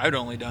Oiler. I'd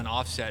only done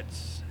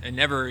offsets and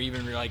never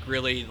even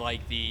really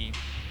like the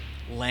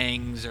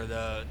Langs or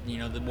the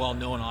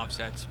well-known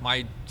offsets.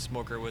 My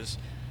smoker was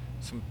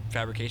some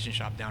fabrication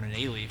shop down in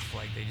A-Leaf.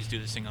 Like, they just do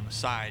this thing on the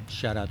side.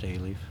 Shout out to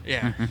A-Leaf.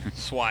 Yeah,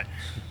 SWAT.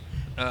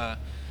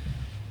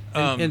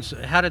 And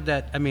so how did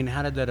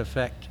that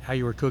affect how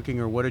you were cooking,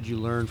 or what did you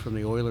learn from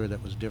the oiler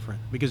that was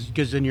different?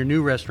 Because in your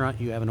new restaurant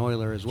you have an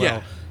oiler as well,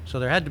 Yeah. so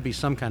there had to be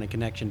some kind of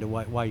connection to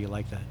why you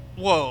like that.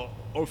 Well,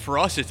 for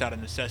us, it's out of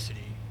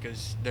necessity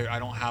because I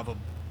don't have a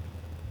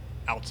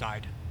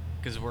outside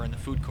because we're in the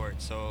food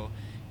court. So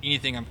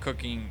anything I'm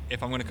cooking,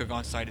 if I'm going to cook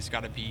on site, it's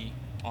got to be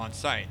on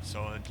site.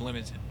 So it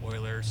limits it.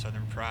 Oiler,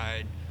 Southern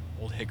Pride,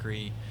 Old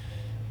Hickory.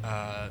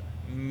 I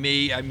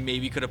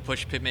maybe could have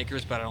pushed pit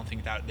makers, but I don't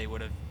think that they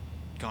would have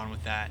gone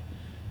with that.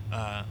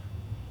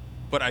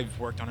 But I've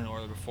worked on an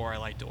oiler before. I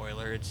like the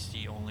oiler. It's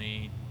the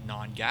only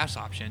non-gas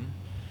option,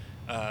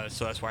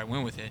 so that's why I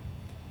went with it.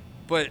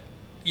 But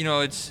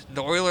it's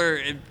the oiler.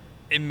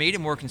 It made it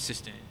more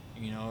consistent.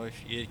 If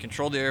it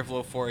controlled the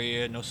airflow for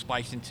you, no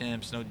spikes in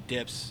temps, no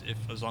dips,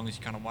 as long as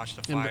you kind of watch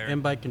the fire.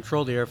 And by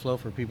control the airflow,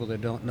 for people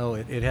that don't know,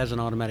 it has an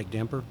automatic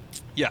damper.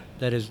 Yeah.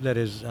 That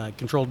is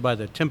controlled by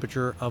the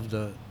temperature of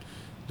the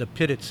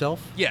pit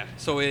itself. Yeah.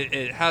 So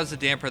it has a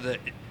damper that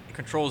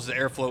controls the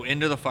airflow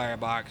into the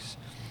firebox,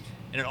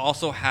 and it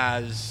also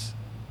has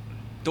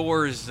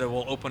doors that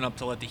will open up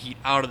to let the heat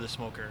out of the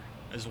smoker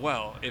as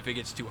well if it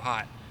gets too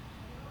hot.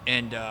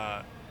 And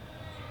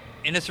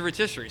it's a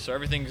rotisserie, so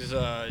everything's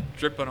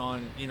dripping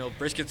on,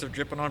 briskets are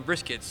dripping on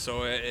briskets,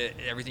 so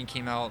everything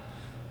came out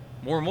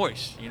more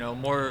moist,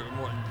 more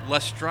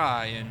less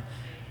dry,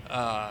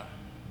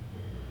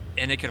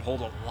 and it could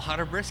hold a lot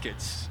of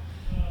briskets,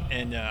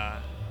 and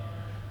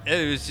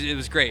it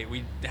was great.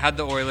 We had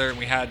the oiler and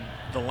we had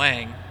the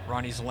Lang,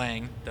 Ronnie's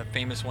Lang, the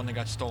famous one that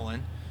got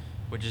stolen,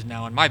 which is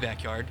now in my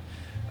backyard.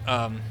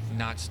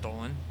 Not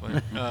stolen,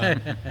 but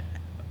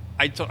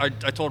I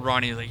told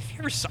Ronnie, like, if you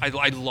ever,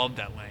 I love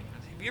that Lang.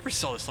 If you ever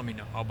sell this, let me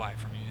know. I'll buy it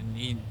from you. And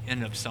he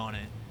ended up selling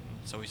it,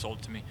 so he sold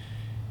it to me.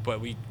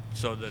 But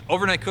so the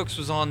overnight cooks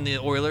was on the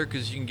oiler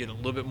because you can get a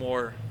little bit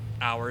more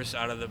hours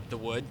out of the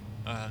wood,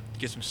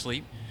 get some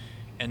sleep.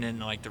 And then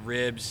like the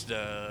ribs,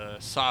 the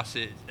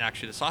sausage.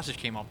 Actually, the sausage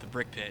came off the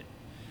brick pit,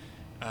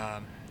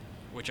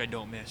 which I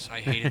don't miss. I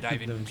hated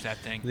diving into that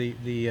thing.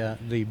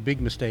 The big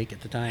mistake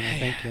at the time, I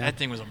think. Yeah. That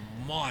thing was a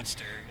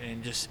monster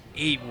and just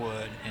ate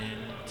wood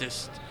and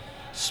just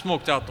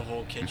smoked out the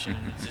whole kitchen.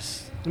 It's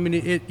just. I mean,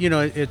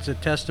 it's a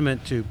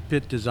testament to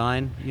pit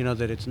design.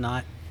 That it's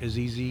not as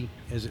easy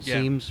as it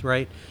seems,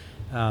 right?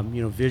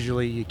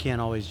 Visually, you can't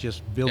always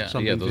just build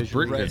something. Yeah, those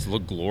visually. brick pits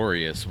look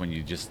glorious when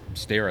you just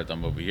stare at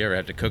them. But if you ever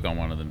have to cook on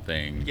one of them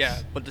things, Yeah,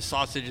 but the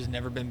sausage has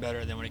never been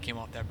better than when it came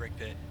off that brick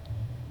pit,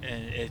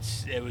 and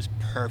it was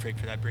perfect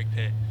for that brick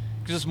pit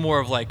because it's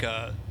more of like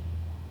a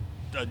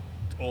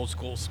old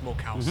school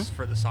smokehouse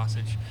for the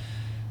sausage.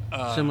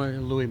 Similar to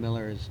Louis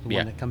Miller is the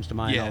one that comes to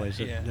mind always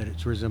that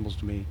it resembles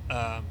to me.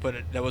 But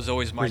that was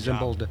always my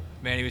Resembled. job.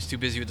 Man, he was too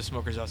busy with the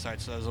smokers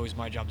outside, so that was always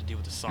my job to deal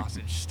with the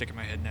sausage, sticking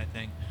my head in that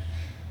thing.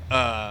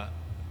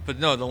 But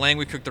no, the Lang,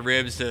 we cooked the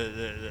ribs,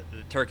 the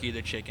turkey,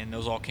 the chicken.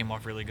 Those all came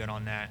off really good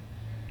on that.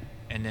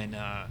 And then,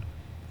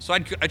 so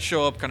I'd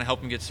show up, kind of help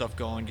them get stuff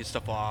going, get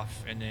stuff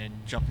off, and then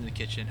jump in the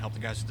kitchen, help the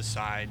guys with the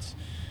sides,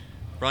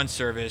 run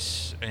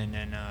service, and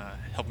then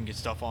help them get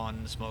stuff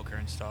on the smoker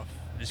and stuff.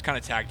 Just kind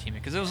of tag team it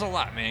because it was a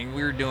lot, man.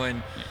 We were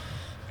doing,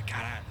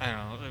 God, I don't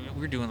know,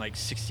 we were doing like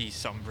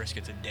 60-something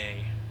briskets a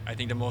day. I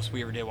think the most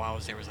we ever did while I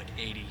was there was like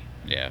 80.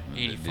 Yeah,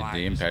 85.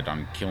 The impact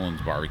on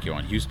Killen's barbecue,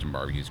 on Houston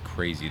barbecue, is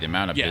crazy. The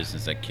amount of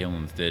business that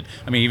Killen's did.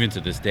 I mean, even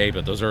to this day,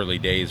 but those early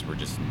days were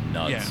just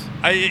nuts.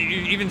 Yeah,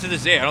 even to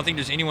this day, I don't think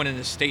there's anyone in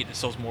this state that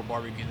sells more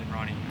barbecue than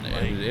Ronnie.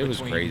 It was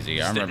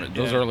crazy. I remember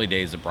those early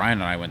days that Brian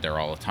and I went there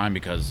all the time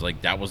because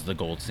like that was the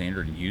gold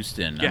standard in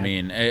Houston. Yeah. I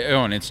mean,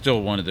 and it's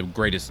still one of the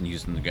greatest in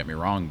Houston. Don't get me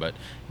wrong, but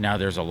now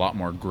there's a lot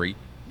more great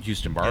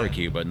Houston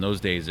barbecue. But in those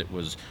days, it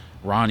was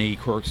Ronnie,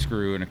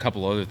 Corkscrew, and a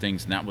couple other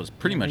things, and that was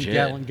pretty much it.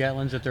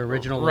 Gatlin's at their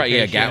original right,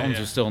 location. yeah, Gatlin's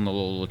was still in the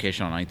little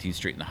location on 19th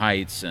Street in the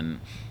Heights,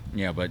 and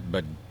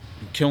but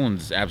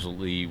Killen's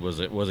absolutely was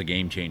a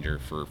game changer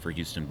for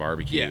Houston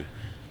barbecue. Yeah.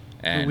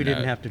 And we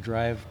didn't have to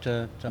drive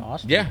to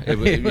Austin. Yeah, it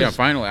was,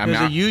 finally. I mean, it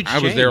was a huge I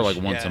was there change.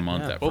 like once a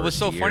month. That What was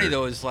so first funny year.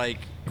 though is like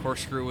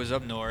Corkscrew was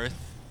up north,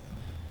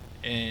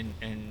 and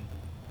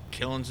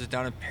Killen's was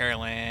down in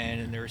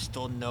Pearland, and there was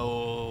still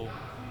no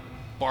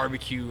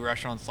barbecue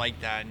restaurants like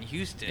that in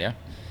Houston. Yeah.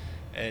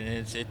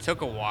 And it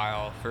took a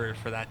while for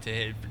that to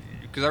hit,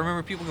 because I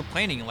remember people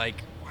complaining like,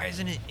 why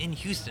isn't it in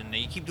Houston?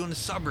 You keep doing the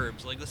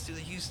suburbs, like let's do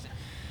the Houston.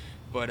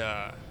 But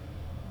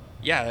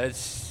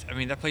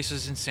that place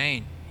was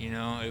insane.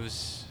 It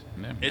was.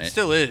 Yeah, it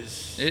still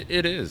is.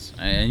 It is,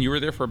 and you were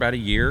there for about a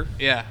year.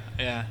 Yeah.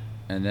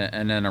 And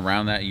then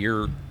around that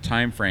year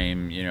time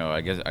frame,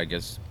 I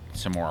guess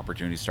some more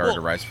opportunities started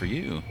to rise for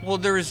you. Well,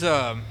 there was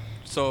an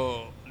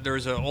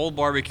old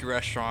barbecue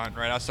restaurant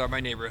right outside my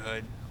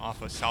neighborhood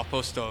off of South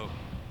Post Oak.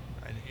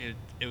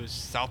 It was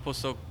South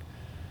Post Oak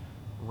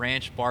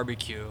Ranch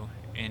Barbecue,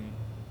 and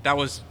that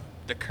was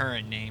the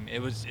current name.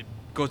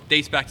 It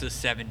dates back to the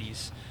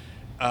 70s.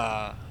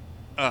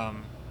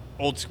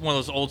 one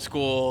of those old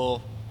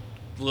school,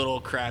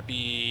 little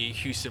crappy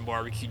Houston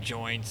barbecue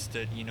joints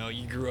that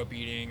you grew up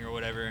eating or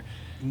whatever.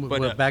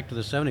 But Well, back to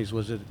the 70s,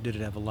 did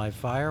it have a live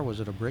fire? Was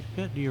it a brick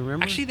pit? Do you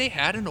remember? actually, they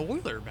had an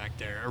oiler back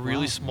there, a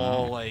really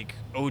small like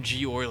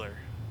OG oiler.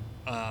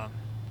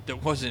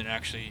 That wasn't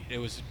actually. It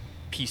was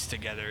pieced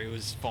together. It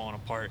was falling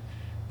apart.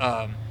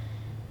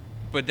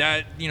 But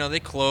that they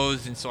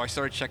closed, and so I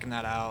started checking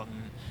that out,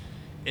 and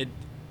it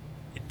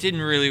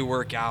didn't really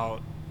work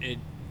out. It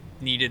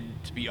needed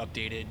to be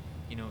updated,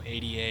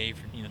 ADA,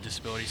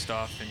 disability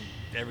stuff, and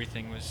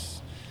everything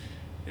was.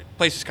 The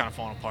place is kind of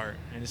falling apart,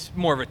 and it's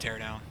more of a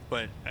teardown.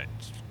 But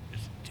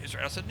it's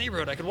right outside the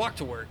neighborhood. I could walk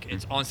to work.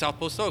 It's on South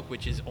Post Oak,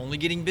 which is only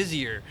getting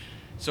busier.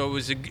 So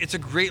it's a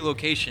great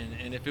location,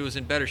 and if it was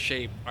in better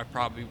shape, I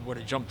probably would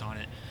have jumped on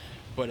it.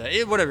 But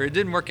whatever, it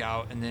didn't work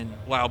out, and then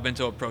Lyle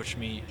Bento approached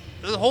me.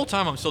 The whole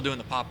time I'm still doing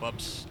the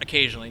pop-ups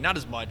occasionally, not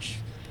as much,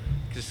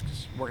 because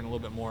working a little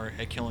bit more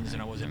at Killen's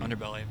than I was at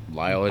Underbelly.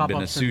 Lyle had been a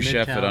Pop-ups in sous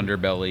chef at Midtown.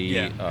 Underbelly.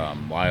 Yeah.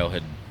 Lyle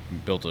had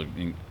built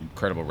an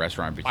incredible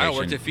restaurant reputation. Lyle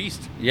worked at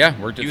Feast. Yeah,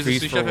 worked at He was a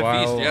Feast sous for chef a at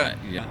while. Feast,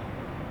 yeah.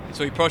 And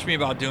so he approached me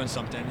about doing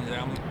something. He's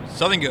like,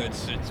 Southern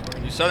Goods. We're going to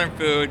do Southern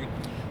food.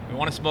 We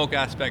want a smoke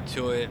aspect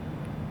to it.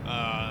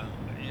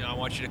 I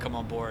want you to come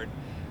on board.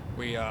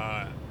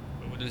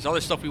 There's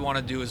other stuff we want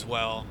to do as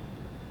well.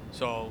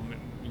 So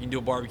you can do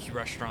a barbecue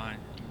restaurant.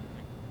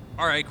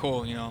 All right,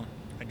 cool.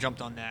 I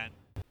jumped on that.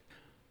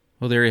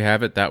 Well, there you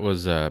have it. That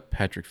was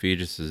Patrick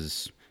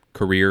Fegis's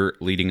career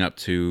leading up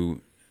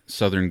to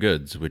Southern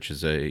Goods, which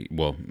is right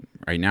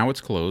now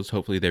it's closed.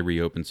 Hopefully they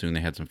reopen soon.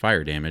 They had some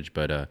fire damage,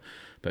 but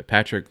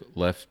Patrick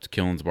left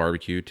Killen's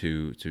Barbecue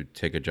to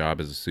take a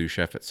job as a sous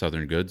chef at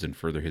Southern Goods and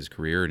further his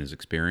career and his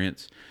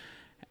experience.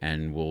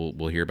 And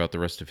we'll hear about the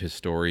rest of his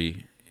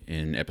story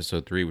in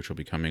episode 3, which will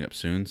be coming up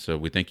soon. So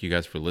we thank you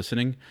guys for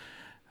listening.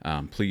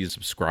 Please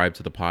subscribe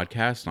to the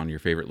podcast on your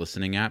favorite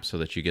listening app so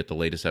that you get the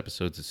latest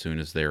episodes as soon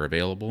as they're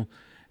available.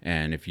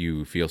 And if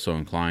you feel so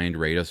inclined,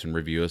 rate us and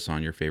review us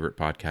on your favorite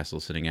podcast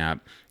listening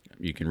app.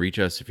 You can reach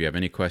us if you have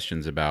any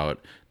questions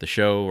about the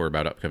show or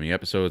about upcoming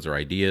episodes or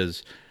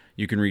ideas.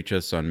 You can reach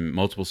us on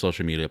multiple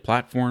social media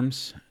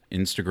platforms.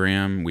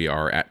 Instagram, we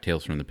are at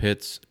Tales from the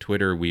Pits.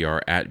 Twitter, we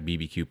are at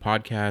BBQ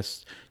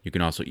Podcasts. You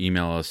can also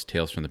email us,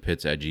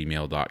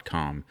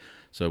 talesfromthepits@gmail.com.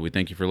 So we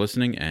thank you for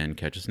listening, and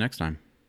catch us next time.